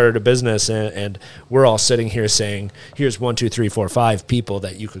guys started a business, and we're all sitting here saying, here's 1, 2, 3, 4, 5 people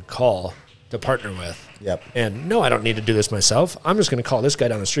that you could call to partner with. Yep. And no, I don't need to do this myself. I'm just going to call this guy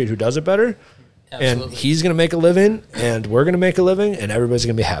down the street who does it better. Absolutely. And he's going to make a living, and we're going to make a living, and everybody's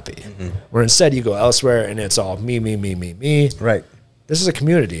going to be happy. Where instead you go elsewhere, and it's all me. Right. This is a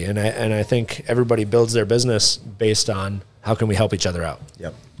community, and I think everybody builds their business based on how can we help each other out.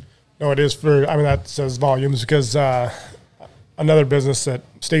 Yep. No, it is that says volumes because another business that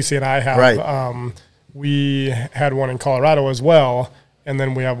Stacy and I have, right. We had one in Colorado as well, and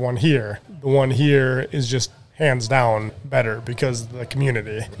then we have one here. The one here is just hands down better because of the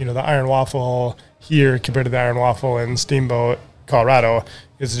community. The Iron Waffle here compared to the Iron Waffle in Steamboat, Colorado,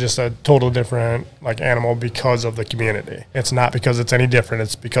 is just a total different animal because of the community. It's not because it's any different.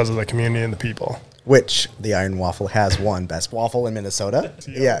 It's because of the community and the people. Which the Iron Waffle has won Best Waffle in Minnesota.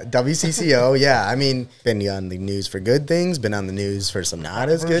 Yeah, WCCO. Yeah, I mean, been on the news for good things, been on the news for some not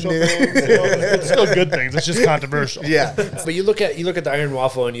as good news. It's still good things. It's just controversial. Yeah. But you look at the Iron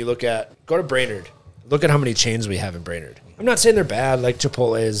Waffle, and go to Brainerd. Look at how many chains we have in Brainerd. I'm not saying they're bad. Like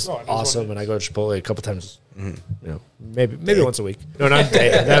Chipotle is awesome, and I go to Chipotle a couple times. Maybe once a week. No, not a day.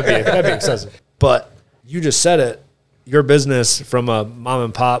 That'd be excessive. But you just said it. Your business from a mom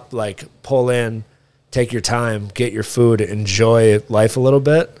and pop, pull in, take your time, get your food, enjoy life a little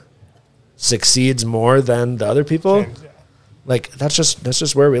bit, succeeds more than the other people. That's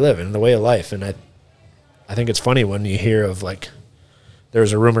just where we live and the way of life. And I think it's funny when you hear of there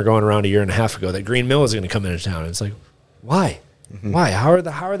was a rumor going around a year and a half ago that Green Mill is going to come into town. And it's like, why? Why? How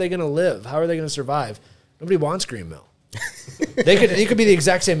are they going to live? How are they going to survive? Nobody wants Green Mill. It could be the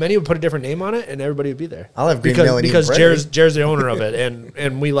exact same menu, put a different name on it, and everybody would be there. I'll have Green Mill because Jared's the owner of it,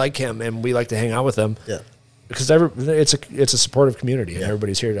 and we like him, and we like to hang out with him. Yeah, because it's a supportive community, and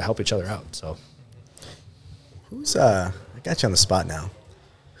everybody's here to help each other out. So, I got you on the spot now.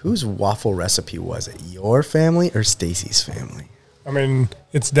 Whose waffle recipe was it? Your family or Stacy's family? I mean,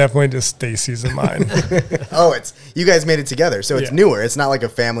 it's definitely just Stacy's and mine. Oh, you guys made it together, so it's newer. It's not like a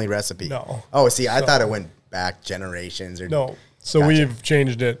family recipe. No. Oh, see, I thought it went back generations. No. So we've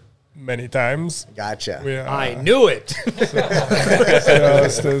changed it many times. Gotcha. I knew it.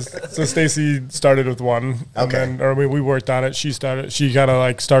 So Stacy started with one. And Okay. then, we worked on it. She kind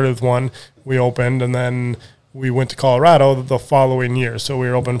of started with one. We opened, and then we went to Colorado the following year. So we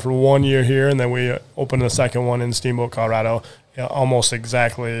were open for 1 year here, and then we opened the second one in Steamboat, Colorado, almost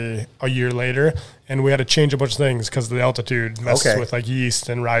exactly a year later. And we had to change a bunch of things because the altitude messes with like yeast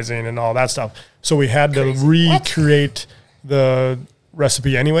and rising and all that stuff. So we had to recreate the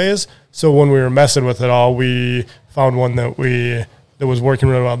recipe anyways. So when we were messing with it all, we found one that was working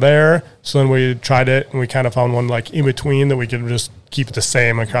really well there. So then we tried it, and we kind of found one like in between that we could just keep it the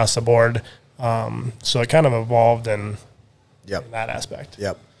same across the board. So it kind of evolved in that aspect.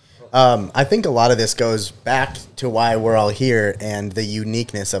 Yep. I think a lot of this goes back to why we're all here and the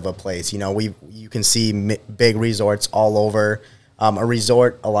uniqueness of a place. You know, you can see big resorts all over. A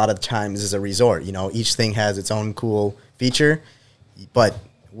resort a lot of times is a resort. You know, each thing has its own cool feature, but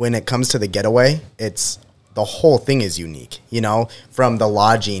when it comes to the Getaway, the whole thing is unique. You know, from the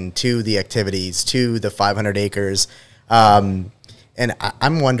lodging to the activities to the 500 acres. And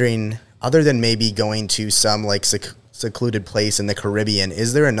I'm wondering, other than maybe going to some like secluded place in the Caribbean,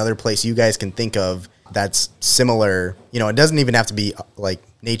 is there another place you guys can think of that's similar? You know, it doesn't even have to be like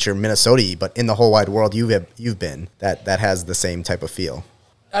nature Minnesota, but in the whole wide world you've been that has the same type of feel.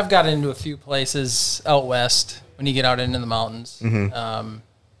 I've got into a few places out west when you get out into the mountains. Mm-hmm.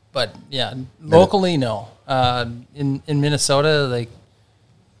 But yeah, locally, no. In Minnesota, like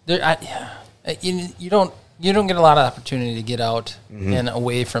you don't get a lot of opportunity to get out and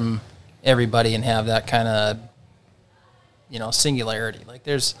away from everybody and have that kind of, singularity. Like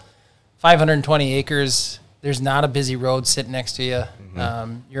there's 520 acres. There's not a busy road sitting next to you.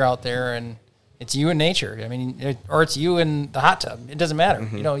 You're out there and it's you and nature. I mean, or it's you in the hot tub. It doesn't matter.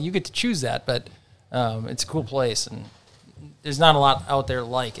 You get to choose that, but it's a cool place, and there's not a lot out there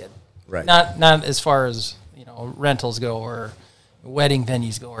like it. Right. Not as far as rentals go, or wedding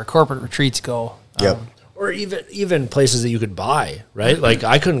venues go, or corporate retreats go. Yep. Or even places that you could buy, right? Like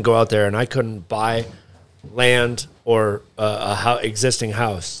I couldn't go out there and I couldn't buy land or a existing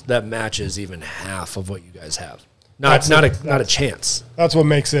house that matches even half of what you guys have. Not a chance. That's what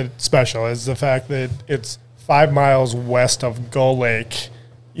makes it special, is the fact that it's 5 miles west of Gull Lake,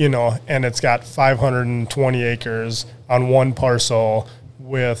 and it's got 520 acres on one parcel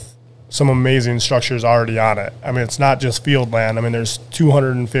with some amazing structures already on it. I mean, it's not just field land. I mean, there's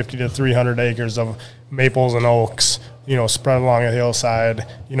 250 to 300 acres of maples and oaks, spread along a hillside,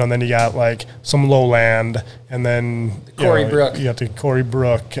 and then you got like some lowland, and then Corey Brook. You got the Corey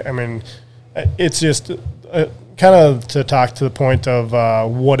Brook. I mean, it's just kind of to talk to the point of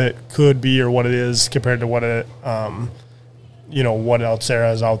what it could be or what it is compared to what it, what else there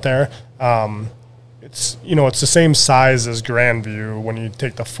is out there. It's it's the same size as Grandview when you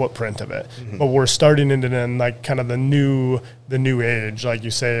take the footprint of it, but we're starting into then like kind of the new age, like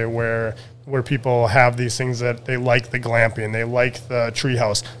you say, where people have these things that they like, the glamping, they like the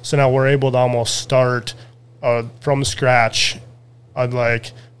treehouse. So now we're able to almost start from scratch,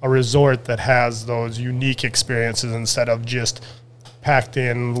 like a resort that has those unique experiences instead of just packed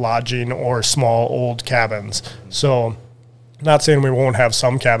in lodging or small old cabins. So, not saying we won't have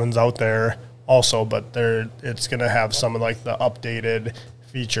some cabins out there also, but it's going to have some of like the updated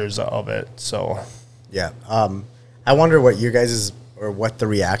features of it. So, yeah. I wonder what your guys' or what the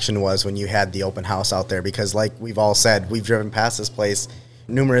reaction was when you had the open house out there, because like we've all said, we've driven past this place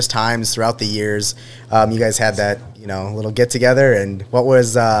numerous times throughout the years. You guys had that, little get together, and what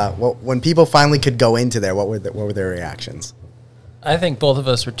was when people finally could go into there, what were their reactions? I think both of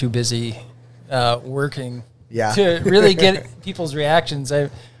us were too busy working to really get people's reactions. I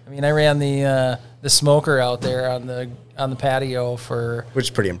ran the smoker out there on the patio for, which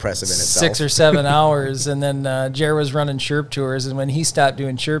is pretty impressive in itself, 6 or 7 hours, and then Jer was running Sherp tours, and when he stopped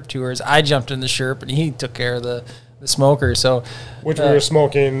doing Sherp tours, I jumped in the Sherp and he took care of the smoker. So which we were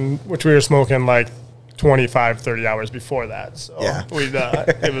smoking like 25-30 hours before that. So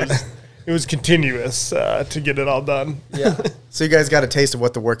it was continuous to get it all done. Yeah. So you guys got a taste of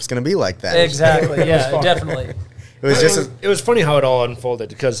what the work's going to be like then. Exactly. Yeah, definitely. It was funny how it all unfolded,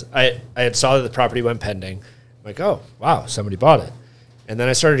 because I had saw that the property went pending. I'm like, oh, wow, somebody bought it. And then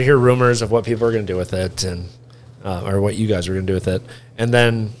I started to hear rumors of what people were going to do with it, and or what you guys were going to do with it. And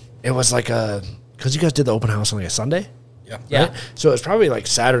then it was like because you guys did the open house on like a Sunday? Yeah. Right? So it was probably like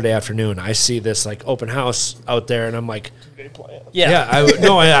Saturday afternoon. I see this like open house out there, and I'm like, 2-day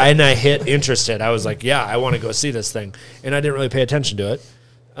plan. I hit interested. I was like, yeah, I want to go see this thing. And I didn't really pay attention to it.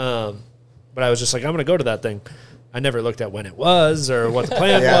 But I was just like, I'm going to go to that thing. I never looked at when it was or what the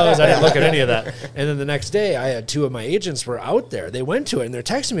plan was. I didn't look at any of that. And then the next day, I had 2 of my agents were out there. They went to it, and they're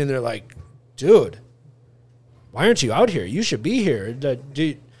texting me, and they're like, dude, why aren't you out here? You should be here.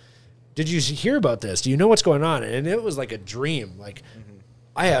 Did you hear about this? Do you know what's going on? And it was like a dream. Like,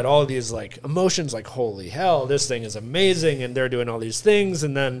 I had all these like emotions, like, holy hell, this thing is amazing, and they're doing all these things.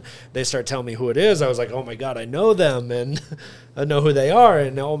 And then they start telling me who it is. I was like, oh my God, I know them, and I know who they are,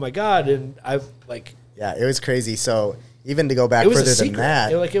 and oh my God. And I've like, yeah, it was crazy. So even to go back further than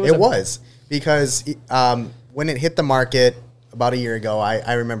that, it was because when it hit the market about a year ago,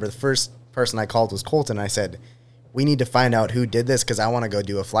 I remember the first person I called was Colton. I said, we need to find out who did this because I want to go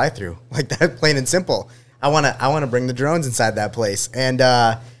do a fly through, like that, plain and simple. I want to bring the drones inside that place. And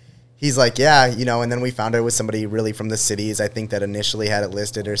he's like, yeah, you know, and then we found out it was somebody really from the cities, I think, that initially had it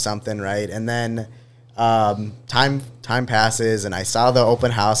listed or something, right? And then time passes, and I saw the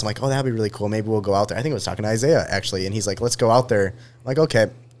open house. I'm like, oh, that'd be really cool. Maybe we'll go out there. I think I was talking to Isaiah, actually, and he's like, let's go out there. I'm like, okay,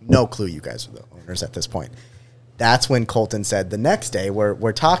 no clue you guys are the owners at this point. That's when Colton said the next day,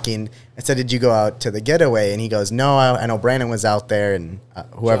 we're talking. I said, did you go out to the getaway? And he goes, no, I know Brandon was out there and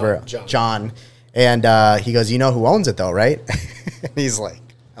whoever, John. And he goes, you know who owns it though, right? And he's like,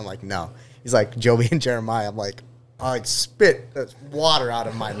 I'm like, no. He's like, Joby and Jeremiah. I'm like, I spit water out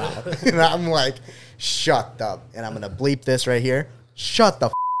of my mouth. And I'm like, shut up. And I'm going to bleep this right here. Shut the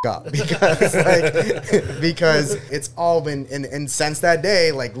up. Because it's all been, and since that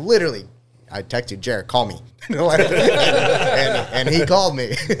day, like literally, I texted Jared, call me. and he called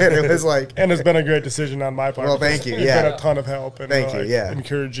me. And it was like... And it's been a great decision on my part. Well, thank you, It's been a ton of help. And thank you,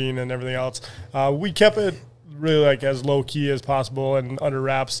 encouraging and everything else. We kept it really like as low-key as possible and under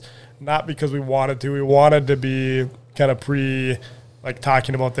wraps, not because we wanted to. We wanted to be kind of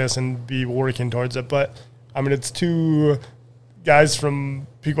talking about this and be working towards it. But, I mean, it's 2 guys from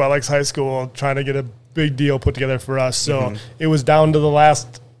Pequot Lakes High School trying to get a big deal put together for us. So it was down to the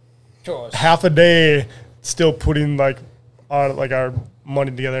last... half a day still putting our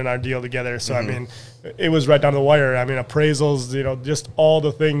money together and our deal together. So, I mean, it was right down the wire. I mean, appraisals, you know, just all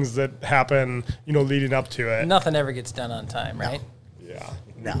the things that happen, you know, leading up to it. Nothing ever gets done on time, right? Yeah.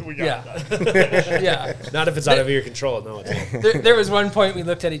 No. We got it. Yeah. not if it's out of your control. No, it's There was one point we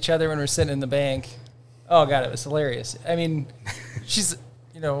looked at each other when we were sitting in the bank. Oh, God, it was hilarious. I mean, she's,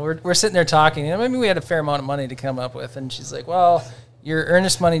 you know, we're sitting there talking. And maybe we had a fair amount of money to come up with. And she's like, well, your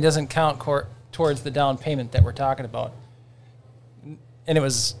earnest money doesn't count towards the down payment that we're talking about. And it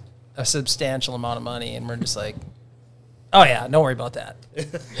was a substantial amount of money. And we're just like, oh, yeah, don't worry about that.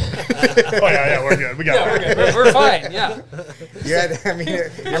 We're good. We got it. We're fine, yeah. Yeah, I mean,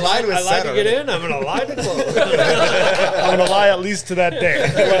 your line was I set lied to get in. I'm going to lie to close. I'm going to lie at least to that day.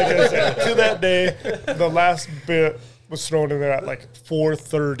 Like I said, to that day, the last bit was thrown in there at like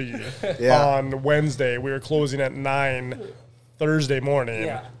 4:30 on Wednesday. We were closing at 9 Thursday morning.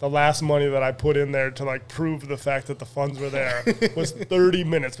 Yeah. The last money that I put in there to like prove the fact that the funds were there was 30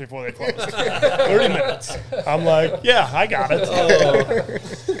 minutes before they closed. 30 minutes. I'm like, yeah, I got it.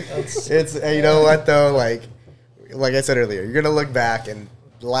 It's you know what though, like I said earlier, you're gonna look back and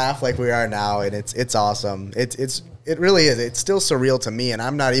laugh like we are now, and it's awesome. It really is. It's still surreal to me, and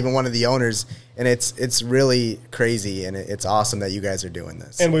I'm not even one of the owners, and it's really crazy, and it's awesome that you guys are doing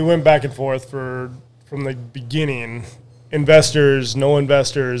this. And we went back and forth from the beginning. Investors, no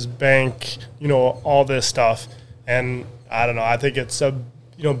investors, bank, you know, all this stuff. And I don't know, I think it's a,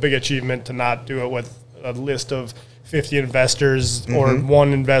 you know, big achievement to not do it with a list of 50 investors or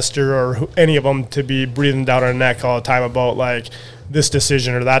one investor or any of them to be breathing down our neck all the time about like this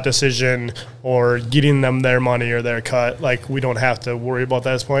decision or that decision or getting them their money or their cut. Like, we don't have to worry about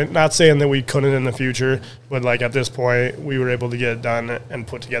that at this point. Not saying that we couldn't in the future, but like at this point we were able to get it done and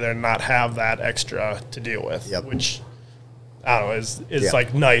put together and not have that extra to deal with, which I don't know, is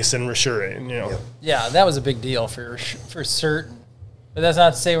like nice and reassuring, you know. Yeah, that was a big deal for certain. But that's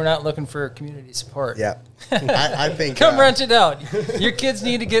not to say we're not looking for community support. Yeah. I think... Come rent it out. Your kids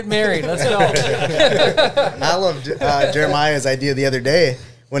need to get married. Let's go. I loved Jeremiah's idea the other day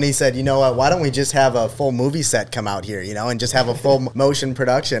when he said, you know what, why don't we just have a full movie set come out here, you know, and just have a full motion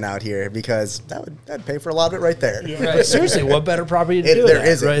production out here, because that'd pay for a lot of it right there. Yeah. Right. Seriously, what better property to do there that,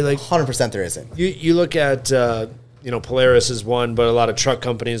 isn't, right? Like, 100% there isn't. You look at... you know, Polaris is one, but a lot of truck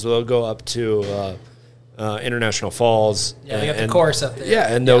companies will go up to International Falls. Yeah, they got the course up there.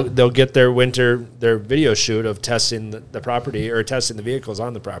 Yeah, and they'll get their video shoot of testing the property or testing the vehicles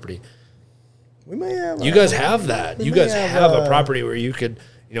on the property. We may have. You guys have that. You guys have a property where you could,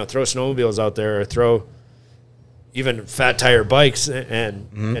 you know, throw snowmobiles out there or throw even fat tire bikes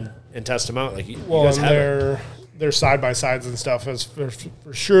and test them out. Like, you guys have they're side by sides and stuff. As for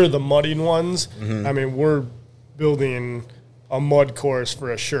sure, the mudding ones. I mean, we're building a mud course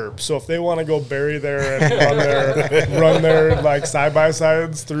for a Sherp. So if they want to go bury there and run their like side by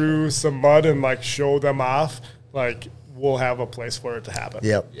sides through some mud and like show them off, like we'll have a place for it to happen.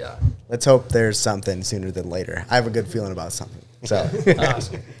 Yep. Yeah. Let's hope there's something sooner than later. I have a good feeling about something. So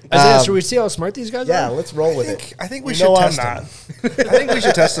Isaiah, should we see how smart these guys yeah, are? let's roll with it. I think we You should know I'm test not. them. I think we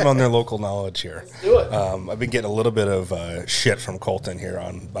should test them on their local knowledge here. Do it. I've been getting a little bit of shit from Colton here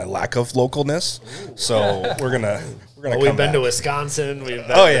on my lack of localness. So we're gonna We've come been to back. Wisconsin. We've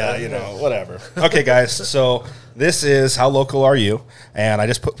been Oh yeah, you know, whatever. Okay, guys. So this is How Local Are You? And I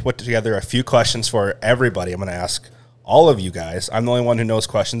just put together a few questions for everybody. I'm going to ask all of you guys. I'm the only one who knows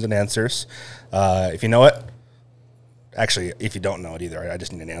questions and answers. If you know it, actually, if you don't know it either, I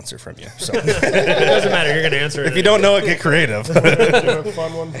just need an answer from you. So It doesn't matter. You're going to answer it. if you don't know it, get creative. Give it a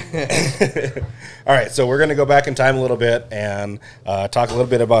fun one. All right, so we're going to go back in time a little bit and talk a little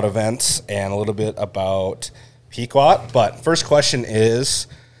bit about events and a little bit about Pequot. But first question is,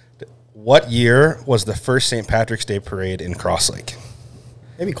 what year was the first St. Patrick's Day parade in Cross Lake?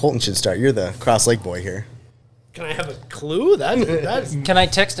 Maybe Colton should start. You're the Cross Lake boy here. Can I have a clue? That's Can I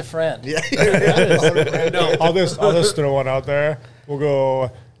text a friend? Yeah. no. I'll just throw one out there. We'll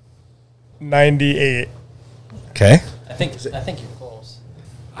go 98. Okay. I think you're close.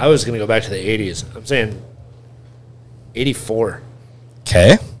 I was going to go back to the 80s. I'm saying 84.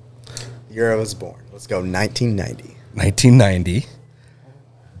 Okay. Year I was born. Let's go 1990. 1990. You're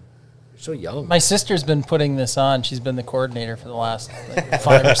so young. My sister's been putting this on. She's been the coordinator for the last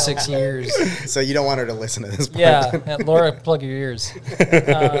 5 or 6 years. So you don't want her to listen to this part. Yeah, Laura, plug your ears.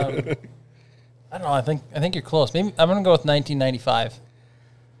 I don't know. I think you're close. Maybe I'm gonna go with 1995.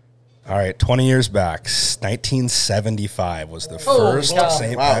 All right, 20 years back, 1975 was the Holy first cow.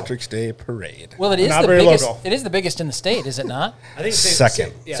 St. Wow. Patrick's Day parade. Well, it is Not the very biggest. local. It is the biggest in the state, is it not? I think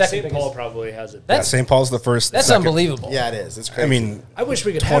Second. Second St. biggest. Paul probably has it. Yeah, That's St. Paul's the first. that's second. unbelievable. Yeah, it is. It's crazy. I mean, I wish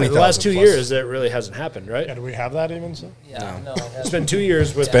we could have it. The 20,000 last 2 plus. years, it really hasn't happened, right? Yeah, do we have that even? So? Yeah, no. It's been 2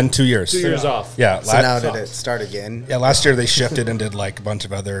 years with it's been 2 years. 2 years off. Yeah, so now did it start again? yeah. Last year they shifted and did like a bunch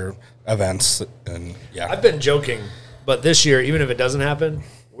of other events, and yeah, I've been joking, but this year, even if it doesn't happen,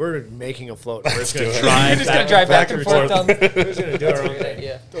 we're making a float. We're just going to drive. You're just gonna drive back and forth down. We're just going to do our own thing.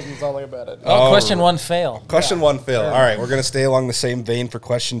 Yeah. Doesn't sound like a bad idea. Oh, question one fail. Question one fail. All right, we're gonna stay along the same vein for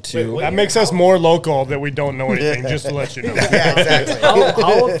question two. That makes us more local that we don't know anything, just to let you know. Yeah, exactly.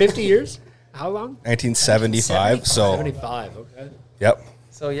 How 50 years? How long? 1975. So 75. Okay. yep.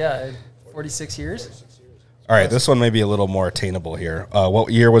 So yeah, 46 years. All right, this one may be a little more attainable here.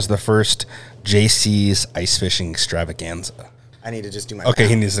 What year was the first JC's ice fishing extravaganza? I need to just do my Okay,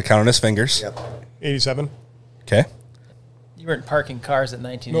 he needs to count on his fingers. Yep. 87. Okay. You weren't parking cars at No,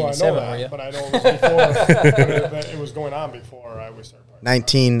 I know 1987, were you? that, but I know it was before. It was going on before I was started.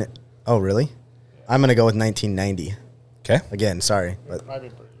 19. Oh, really? I'm going to go with 1990. Okay. Again, sorry. But I've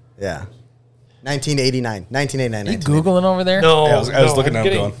been pretty. yeah. 1989. 1989. Are you Googling over there? No, Yeah, I was looking I'm at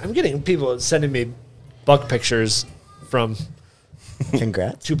getting, going. I'm getting people sending me buck pictures from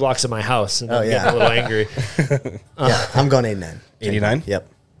Congrats. 2 blocks of my house, and Oh, I'm yeah. getting a little angry. Yeah, I'm going 89. 89? Yep.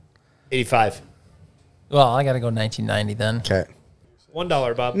 85. Well, I got to go 1990 then. Okay.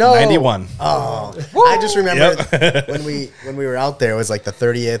 $1, Bob. No. 91. I just remember when we were out there, it was like the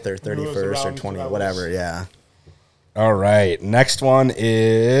 30th or 31st or around 20th, that whatever. was- Yeah. All right. Next one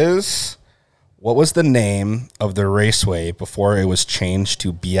is, what was the name of the raceway before it was changed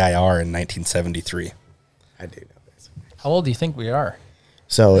to BIR in 1973? I do know this. How old do you think we are?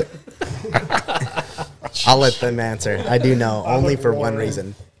 So I'll let them answer. I do know only for one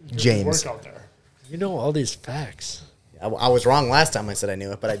reason. James. Work out there. You know all these facts. I was wrong last time I said I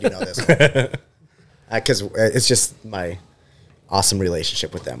knew it, but I do know this one. Because it's just my awesome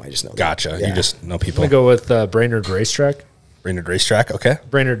relationship with them. I just know that. Gotcha. Yeah. You just know I'm people. going to go with Brainerd Racetrack. Brainerd Racetrack. Okay.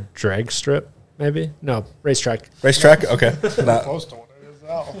 Brainerd Drag Strip, maybe? No, Racetrack. Racetrack. Okay. Not- Close to what it is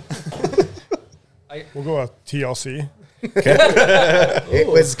now. We'll go with TLC. It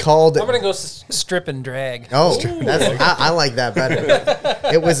was called. I'm going to go strip and drag. Oh, I like that better.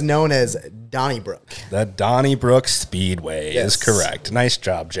 It was known as Donnybrook. the Donnybrook Speedway Yes. is correct. Nice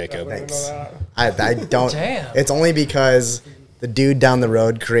job, Jacob. Thanks. Know that. I don't. Damn. It's only because the dude down the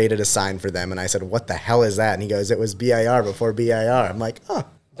road created a sign for them, and I said, "What the hell is that?" And he goes, "It was BIR before BIR." I'm like, "Oh,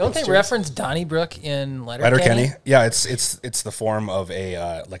 Don't they reference Donnybrook in Letterkenny. Yeah, it's the form of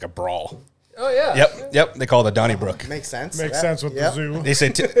a like a brawl. Oh yeah. Yep. They call it a Donnybrook. makes sense." Makes Yeah. sense with Yep. the zoo. They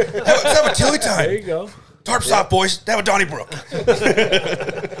say, let's have a Tilly time. There you go. Tarps off, boys. Have a Donnybrook.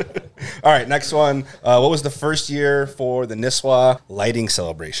 All right, next one. What was the first year for the Nisswa lighting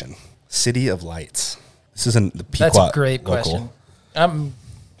celebration? City of Lights. This isn't the Pequot That's a great local. question.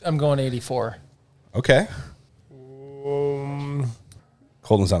 I'm going 84. Okay.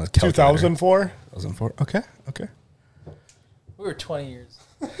 Colton was on his calculator. 2004. 2004. Okay. We were 20 years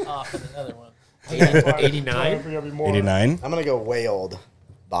off on the other one. 89? 89. I'm gonna go way old,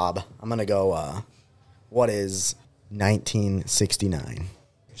 Bob. I'm gonna go. What is 1969?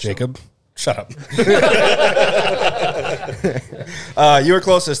 Jacob, shut up. You were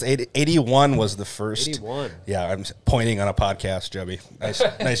closest. 81 was the first. 81. Yeah, I'm pointing on a podcast, Jubby. Nice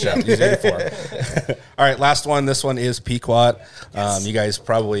job. He's 84. All right, last one. This one is Pequot. Yes. You guys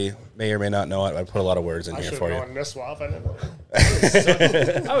probably may or may not know it. I put a lot of words in I here should for have you. gone this one. I didn't.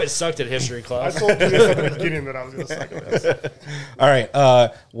 I always sucked at history I class. told you this at the beginning that I was going to suck at this. All right.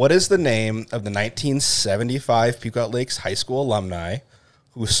 What is the name of the 1975 Pequot Lakes High School alumni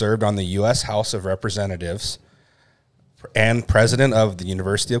who served on the U.S. House of Representatives and president of the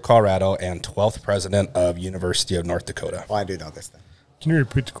University of Colorado and 12th president of University of North Dakota? Well, I do know this thing. Can you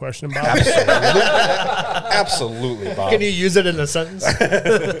repeat the question, Bob? Absolutely, Bob. Can you use it in a sentence?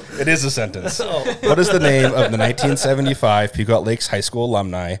 It is a sentence. What is the name of the 1975 Pequot Lakes High School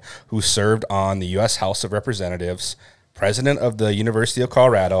alumni who served on the U.S. House of Representatives, president of the University of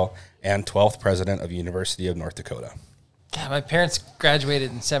Colorado, and 12th president of University of North Dakota? God, my parents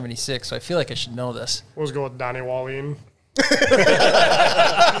graduated in 76, so I feel like I should know this. We'll just go with Donnie Wallin.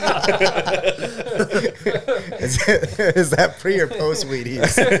 Is that pre or post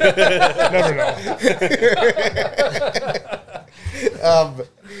Wheaties? Never know.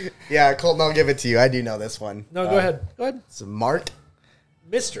 Yeah, Colton, I'll give it to you. I do know this one. No, go ahead. Go ahead. It's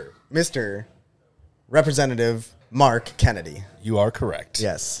Mr. Representative Mark Kennedy. You are correct.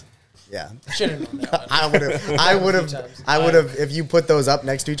 Yes. Yeah. Should have known that one. I would have, if you put those up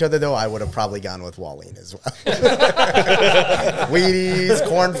next to each other, though, I would have probably gone with Wallin as well. Wheaties,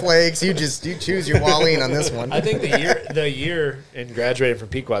 cornflakes, you choose your Wallin on this one. I think the year in graduating from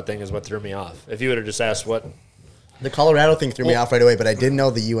Pequot thing is what threw me off. If you would have just asked what. The Colorado thing threw me off right away, but I didn't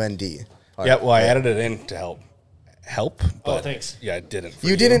know the UND part. Yeah, well, I added it in to help. But thanks. Yeah, I didn't.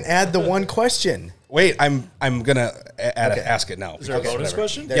 You didn't add the one question. Wait, I'm gonna ask it now. Is there a bonus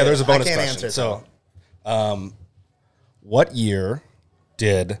question? Yeah, there's a bonus I can't question. answer it, So, what year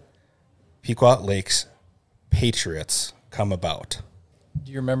did Pequot Lakes Patriots come about?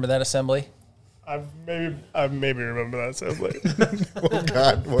 Do you remember that assembly? I maybe remember that assembly. Oh,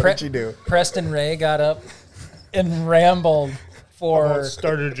 God. What did you do? Preston Ray got up and rambled for About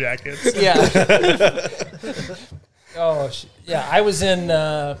starter jackets. yeah. Yeah. I was in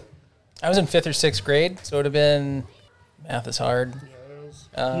 5th or 6th grade, so it would have been math is hard,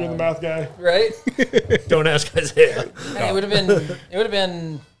 You're the math guy. right? Don't ask Isaiah. It would have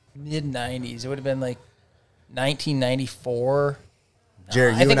been mid 90s. It would have been like 1994. Jerry,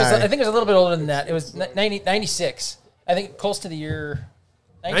 I you think and it was a little bit older than that. It was 96. I think close to the year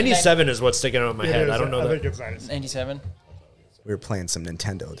 97 is what's sticking out in my head. I don't know I think that. it's 97. 97. we were playing some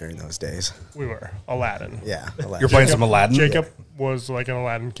Nintendo during those days. We were. Aladdin. Yeah. You're playing some Aladdin? Jacob was like an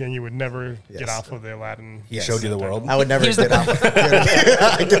Aladdin king. You would never get Yes. off of the Aladdin. He showed you the world? I would never He was get off of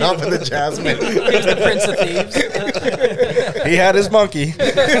the Jasmine. He was the Prince of Thieves. He had his monkey.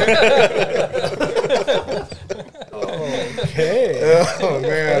 Oh,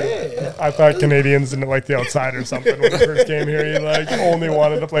 man. I thought Canadians didn't like The Outside or something when he first came here. He like only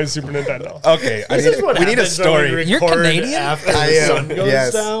wanted to play Super Nintendo. Okay, we need a story. You're Canadian? After I the am, sun goes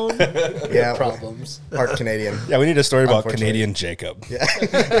yes. down. Yeah. Problems. Part Canadian. Yeah, we need a story about Unfortunately. Canadian Jacob.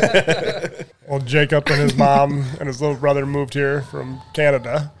 Well, Jacob and his mom and his little brother moved here from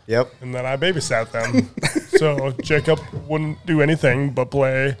Canada. Yep. And then I babysat them. So Jacob wouldn't do anything but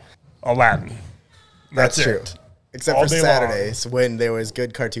play Aladdin. That's it. true. Except All for day long. Saturdays when there was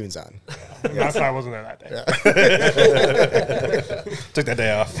good cartoons on. That's why I wasn't there that day. Took that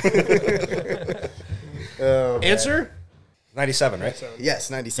day off. Answer? 97, right?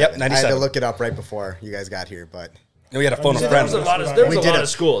 Yes, 97. Yep, I had 97. to look it up right before you guys got here, but No, we had a phone a There friend. was a lot We of did it.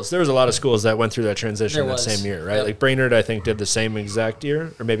 schools. There was a lot of schools that went through that transition There that was. same year, right? Yep. Like Brainerd, I think, did the same exact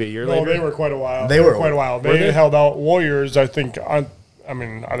year, or maybe a year No, later. they were quite a while. They were quite a while. Were They they? held out. Warriors, I think, are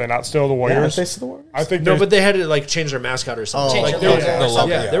they not still the Warriors? aren't they still the Warriors? I think No, they- but they had to like change their mascot or something. Oh, Like, okay. there was- Yeah, the logo,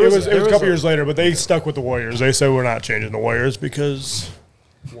 yeah, yeah. there it was a couple a- years later, but they stuck with the Warriors. They said we're not changing the Warriors because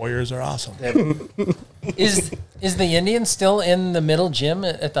Warriors are awesome. Is the Indian still in the middle gym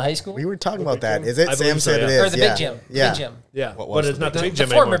at the high school? We were talking about that. Is it? I Sam believe so, said yeah. it is. Or the yeah. big gym? Yeah. Big gym. Yeah, What but was it's the not the The big gym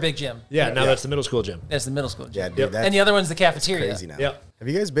former anymore. big gym. Yeah, now that's the middle school gym. That's the middle school gym. Yeah, dude, Yep. that's And the other one's the cafeteria. crazy now. Yeah. Have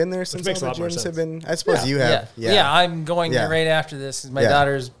you guys been there since all makes a the lot more gyms have sense. been? I suppose you Yeah. have. Yeah, I'm going Yeah. right after this. 'Cause my Yeah.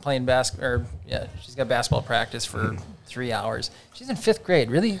 daughter's playing basketball. She's got basketball practice for 3 hours. She's in 5th grade.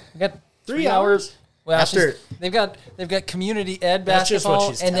 Really? You got 3 hours? Well, After- they've got community ed That's just what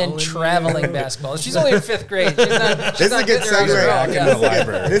basketball she's and then telling me. traveling basketball. She's only in 5th grade. She's not, This is a good segue.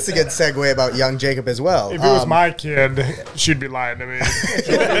 segue. This is a good segue about young Jacob as well. If it was my kid, she'd be lying to me.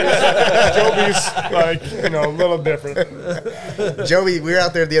 Joby's like, a little different. Joby, we were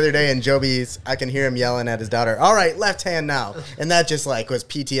out there the other day, and I can hear him yelling at his daughter, all right, left hand now. And that just was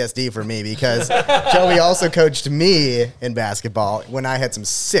PTSD for me because Joby also coached me in basketball when I had some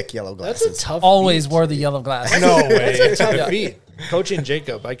sick yellow glasses. That's a tough Always feat. wore the yellow glasses. No way. It's a tough Yeah. feat. Coaching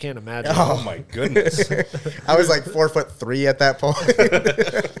Jacob, I can't imagine. Oh my goodness. I was like 4'3" at that point.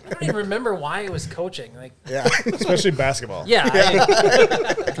 I don't even remember why I was coaching. Like, Yeah. Especially basketball. yeah.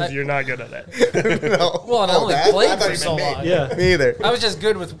 Because you're not good at it. No. Well, and I only that? I played thought for you so meant long. me. Yeah. Me either. I was just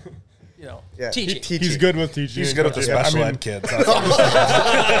good with, Yeah. teaching. He's good with teaching. He's good with the Yeah, special ed kids.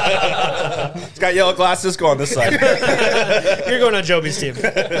 He's got yellow glasses. Go on this side. You're going on Joby's team.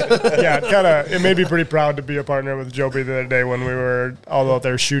 Yeah, it made me pretty proud to be a partner with Joby the other day when we were all out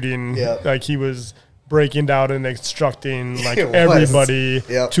there shooting. Yeah. Like he was breaking down and instructing like It was. everybody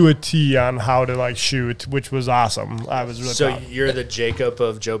Yep. to a T on how to shoot, which was awesome. I was really So proud. you're the Jacob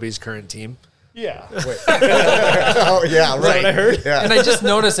of Joby's current team? Yeah. Oh, yeah, right. what I heard? Yeah. And I just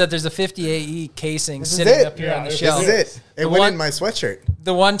noticed that there's a 50 AE casing is sitting it. up here Yeah, on the this shelf. This is it. It The went one- in my sweatshirt.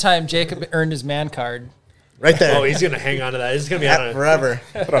 The one time Jacob earned his man card. Right there. Oh, he's going to hang on to that. He's going to be on a... Forever.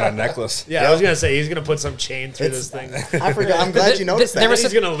 Put on a necklace. Yeah, I was going to say, he's going to put some chain through this thing. I forgot. I'm glad you noticed There that. was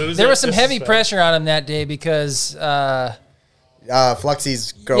He's some, gonna lose there it was some just heavy as pressure on him that day because,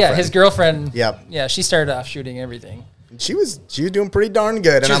 Fluxy's girlfriend. his girlfriend, Yep. yeah, she started off shooting everything. She was doing pretty darn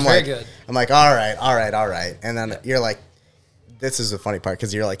good. She And was I'm very like, good. I'm like, all right. And then you're like, this is the funny part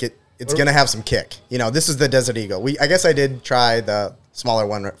because you're like, it's gonna have some kick. This is the Desert Eagle. I guess I did try the smaller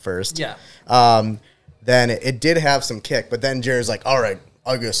one at first. Yeah. Then it did have some kick, but then Jared's like, all right,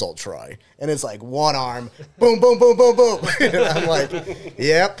 I guess I'll try. And it's like one arm, boom, boom, boom, boom, boom. And I'm like,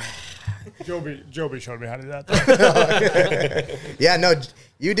 yep. Joby showed me how to do that. Yeah, no,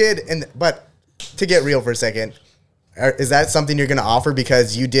 you did. But to get real for a second, is that something you're going to offer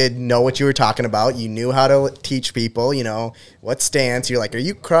because you did know what you were talking about? You knew how to teach people, what stance. You're like, are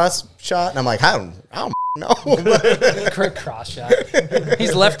you cross shot? And I'm like, I don't know. Quick cross shot.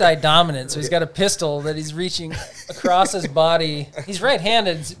 He's left eye dominant, so he's got a pistol that he's reaching across his body. He's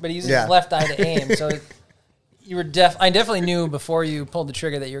right-handed, but he uses Yeah. his left eye to aim. So you were I definitely knew before you pulled the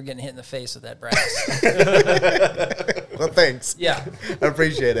trigger that you were getting hit in the face with that brass. Well, thanks. Yeah, I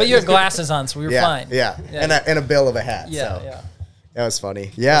appreciate it. but you had glasses on, so we were yeah, fine. Yeah, and a bill of a hat. Yeah, so. yeah. That was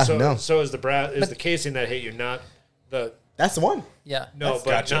funny. Yeah, no. So is the casing that hit you, not the... That's the one. Yeah. No,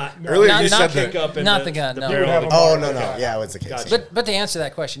 but Gotcha. not... Earlier Not- you not said kick that. up in Not the gun, no. barrel of the Oh, gun. no. Okay. Yeah, it was the case. Gotcha. But to answer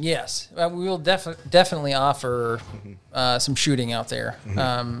that question, yes, we will definitely offer some shooting out there.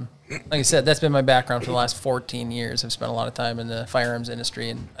 Like I said, that's been my background for the last 14 years. I've spent a lot of time in the firearms industry,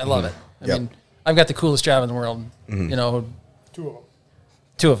 and I love it. I Yep. mean, I've got the coolest job in the world. Two of them.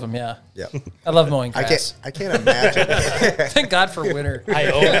 Two of them, yeah. Yeah. I love mowing I grass. can't imagine. Thank God for winter. I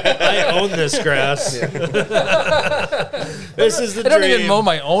own this grass. This is the I don't dream. even mow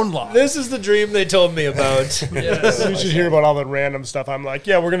my own lawn. This is the dream they told me about. You should hear about all the random stuff. I'm like,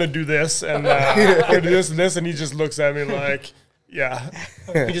 yeah, we're going to do this and we're going to do this and this. And he just looks at me like, yeah.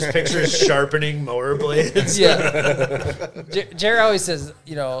 He just pictures sharpening mower blades. Yeah. Jerry always says,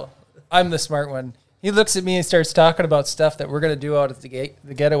 I'm the smart one. He looks at me and starts talking about stuff that we're going to do out at the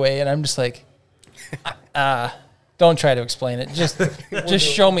getaway. And I'm just like, don't try to explain it. Just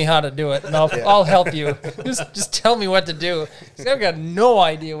show me how to do it, and I'll help you. Just tell me what to do. 'Cause I've got no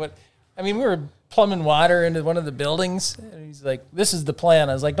idea what. I mean, we were plumbing water into one of the buildings, and he's like, "This is the plan."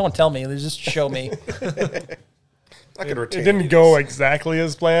 I was like, "Don't tell me. Just show me." I could It retain didn't you. go exactly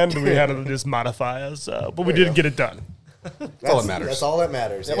as planned. We had to just modify us, but we did get it done. That's all that matters. That's all that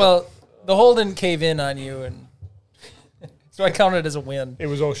matters. Yeah. Well, the hole didn't cave in on you, and so I count it as a win. It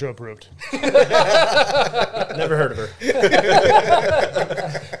was OSHA approved. Never heard of her.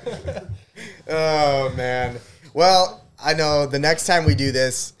 Oh man. Well, I know the next time we do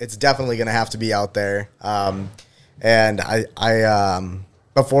this, it's definitely going to have to be out there. And I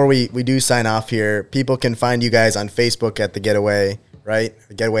before we do sign off here, people can find you guys on Facebook at The Getaway, right?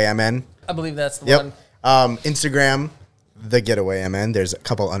 The Getaway MN. I believe that's the one. Yep. Instagram, The Getaway MN. There's a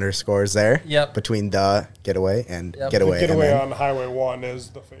couple underscores there. Yep. Between The Getaway and Yep. Getaway Getaway MN. on Highway 1 is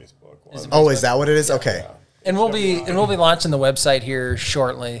the Facebook one. Oh, is that what it is? Okay. And we'll be launching the website here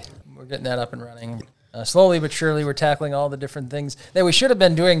shortly. We're getting that up and running. Slowly but surely, we're tackling all the different things that we should have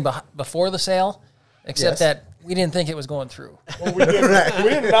been doing before the sale, except Yes. that we didn't think it was going through. Well, we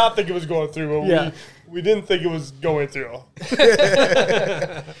did not think it was going through, but Yeah. we didn't think it was going through.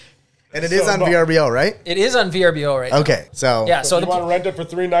 And it is on VRBO, right? It is on VRBO right now. Okay, so Yeah, so you want to rent it for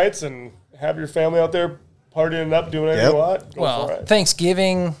 3 nights and have your family out there partying it up, doing whatever you want? Go for it.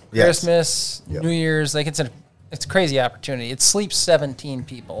 Thanksgiving, Yes. Christmas, Yep. New Year's, like it's a crazy opportunity. It sleeps 17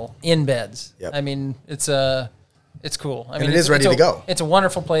 people in beds. Yep. I mean, it's cool. I mean, it is ready to go. It's a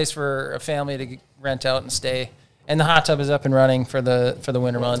wonderful place for a family to rent out and stay. And the hot tub is up and running for the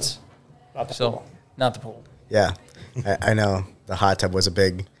winter months. Not the pool. Not the pool. yeah, I know the hot tub was a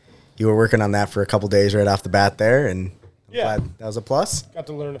big. You were working on that for a couple days right off the bat there, and I'm glad that was a plus. Got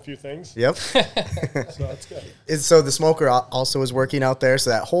to learn a few things. Yep. So that's good. So the smoker also is working out there. So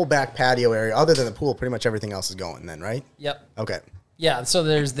that whole back patio area, other than the pool, pretty much everything else is going then, right? Yep. Okay. Yeah. So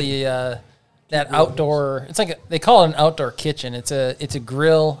there's the that outdoor. It's like they call it an outdoor kitchen. It's a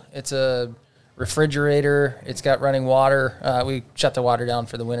grill. It's a refrigerator. It's got running water. We shut the water down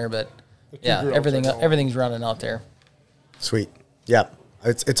for the winter, but yeah, everything's running out there. Sweet. Yeah.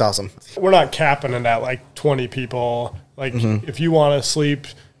 It's awesome. We're not capping it at like 20 people. Like if you want to sleep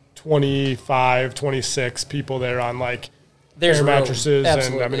 25, 26 people there on like There's air room. mattresses,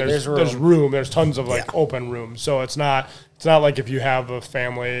 Absolutely. and I mean There's there's room. room. There's tons of like open rooms. So it's not like if you have a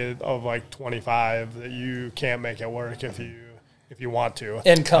family of like 25 that you can't make it work if you want to.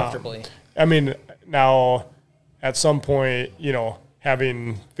 And comfortably. I mean, now at some point,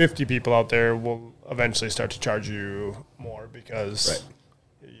 having 50 people out there will eventually start to charge you more because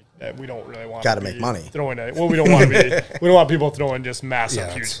we don't really want Gotta make money. Throwing it. Well, we don't want to be. We don't want people throwing just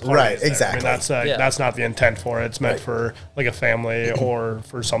massive, huge. Right, parties there. exactly. I mean, that's not the intent for it. It's meant for like a family or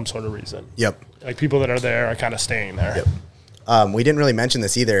for some sort of reason. Yep. Like people that are there are kind of staying there. Yep. We didn't really mention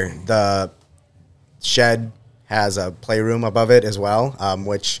this either. The shed has a playroom above it as well,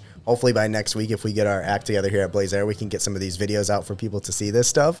 which hopefully by next week, if we get our act together here at Blaze Air, we can get some of these videos out for people to see this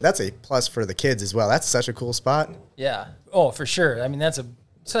stuff. That's a plus for the kids as well. That's such a cool spot. Yeah. Oh, for sure. I mean, that's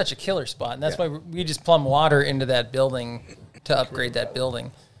such a killer spot, and that's why we just plumb water into that building to upgrade that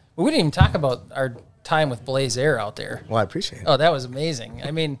building. But we didn't even talk about our time with Blaze Air out there. Well, I appreciate it. Oh, that was amazing.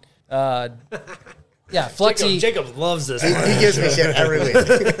 I mean, Fluxy. Jacob loves this. He gives me shit every week.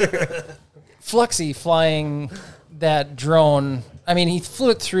 Fluxy flying that drone. I mean, he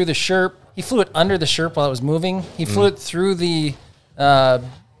flew it through the Sherp. He flew it under the Sherp while it was moving. He flew it through the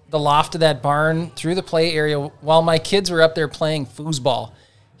loft of that barn, through the play area, while my kids were up there playing foosball.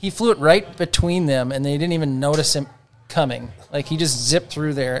 He flew it right between them, and they didn't even notice him coming. Like, he just zipped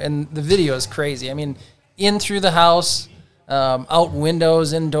through there, and the video is crazy. I mean, in through the house, out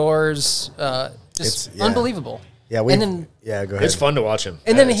windows, indoors, just unbelievable. Yeah, go ahead. It's fun to watch him.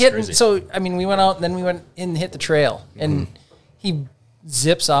 And then he hit. crazy. So I mean, we went out, and then we went in and hit the trail, and he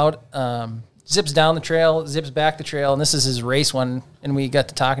zips out, zips down the trail, zips back the trail, and this is his race one. And we got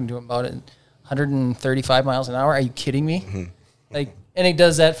to talking to him about it. 135 miles an hour. Are you kidding me? Like, and he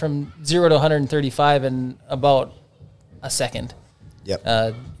does that from 0 to 135 in about a second.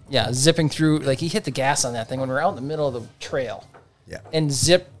 Yep. Zipping through. Like, he hit the gas on that thing when we were out in the middle of the trail. Yeah. And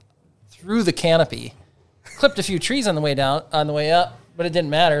zipped through the canopy. Clipped a few trees on the way down, on the way up, but it didn't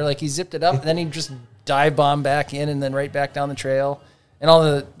matter. Like, he zipped it up, and then he just dive bombed back in and then right back down the trail. And all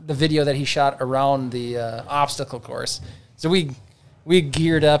the video that he shot around the obstacle course. So we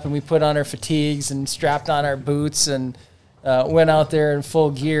geared up, and we put on our fatigues and strapped on our boots and went out there in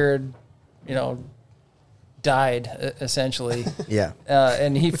full gear, died essentially. Yeah.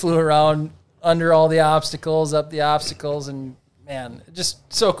 And he flew around under all the obstacles, up the obstacles, and man,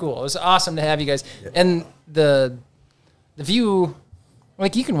 just so cool. It was awesome to have you guys. Yeah. And the view,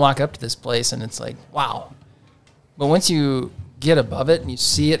 like, you can walk up to this place and it's like, wow. But once you get above it and you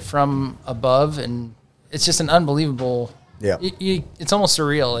see it from above, and it's just an unbelievable, it's almost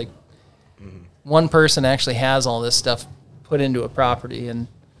surreal. Like, one person actually has all this stuff put into a property, and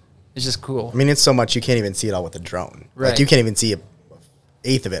it's just cool. I mean, it's so much you can't even see it all with a drone. Right. Like, you can't even see an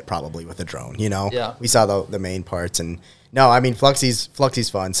eighth of it probably with a drone, Yeah. We saw the main parts. And no, I mean, Fluxy's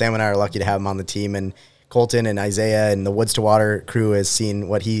fun. Sam and I are lucky to have him on the team, and Colton and Isaiah and the Woods to Water crew has seen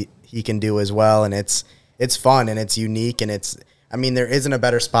what he can do as well. And it's fun, and it's unique, and there isn't a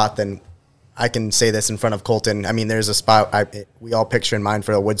better spot than, I can say this in front of Colton. I mean, there's a spot we all picture in mind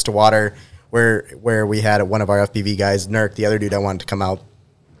for the Woods to Water where we had one of our FPV guys, Nurk, the other dude I wanted to come out.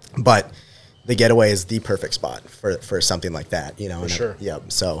 But the Getaway is the perfect spot for something like that, For sure.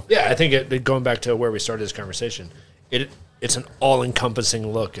 So yeah, I think going back to where we started this conversation, it's an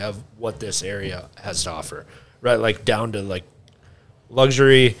all-encompassing look of what this area has to offer, right? Like, down to like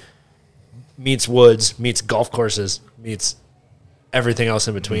luxury meets woods, meets golf courses, meets everything else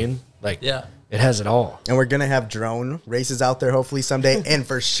in between. Like, it has it all. And we're gonna have drone races out there hopefully someday, and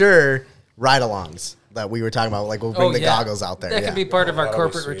for sure ride-alongs that we were talking about. Like we'll bring the goggles out there. That could be part of our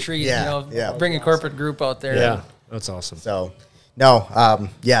corporate retreat. Yeah. Bring a corporate group out there. Yeah, that's awesome. So, no,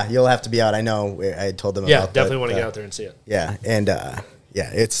 you'll have to be out. I know I had told them about that. Definitely want to get out there and see it. Yeah, and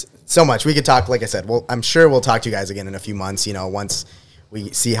it's so much. We could talk, like I said, I'm sure we'll talk to you guys again in a few months, once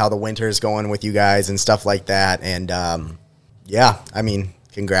we see how the winter is going with you guys and stuff like that. And, I mean,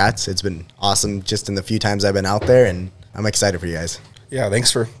 congrats. It's been awesome just in the few times I've been out there, and I'm excited for you guys. Yeah,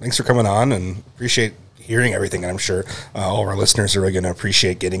 thanks for coming on, and appreciate hearing everything. And I'm sure all of our listeners are really going to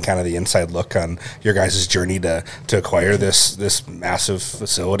appreciate getting kind of the inside look on your guys' journey to acquire this massive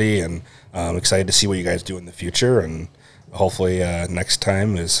facility. And I'm excited to see what you guys do in the future. And hopefully next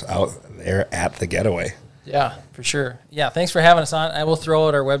time is out there at the Getaway. Yeah, for sure. Yeah, thanks for having us on. I will throw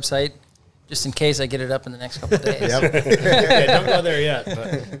out our website just in case I get it up in the next couple of days. Don't go there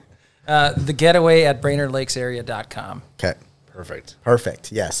yet. But. The Getaway at BrainerdLakesArea.com. Okay.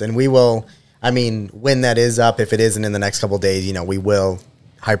 Perfect. Yes. And we will, when that is up, if it isn't in the next couple of days, we will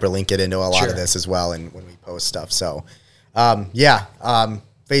hyperlink it into a lot of this as well. And when we post stuff. So, Facebook,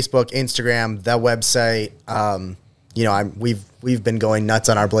 Instagram, the website, we've been going nuts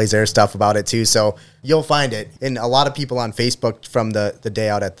on our Blaze Air stuff about it too. So you'll find it. And a lot of people on Facebook from the day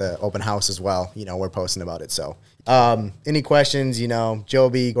out at the open house as well, we're posting about it. So, any questions,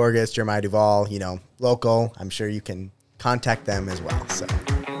 Joby, Gorgas, Jeremiah Duval, local, I'm sure you can contact them as well. So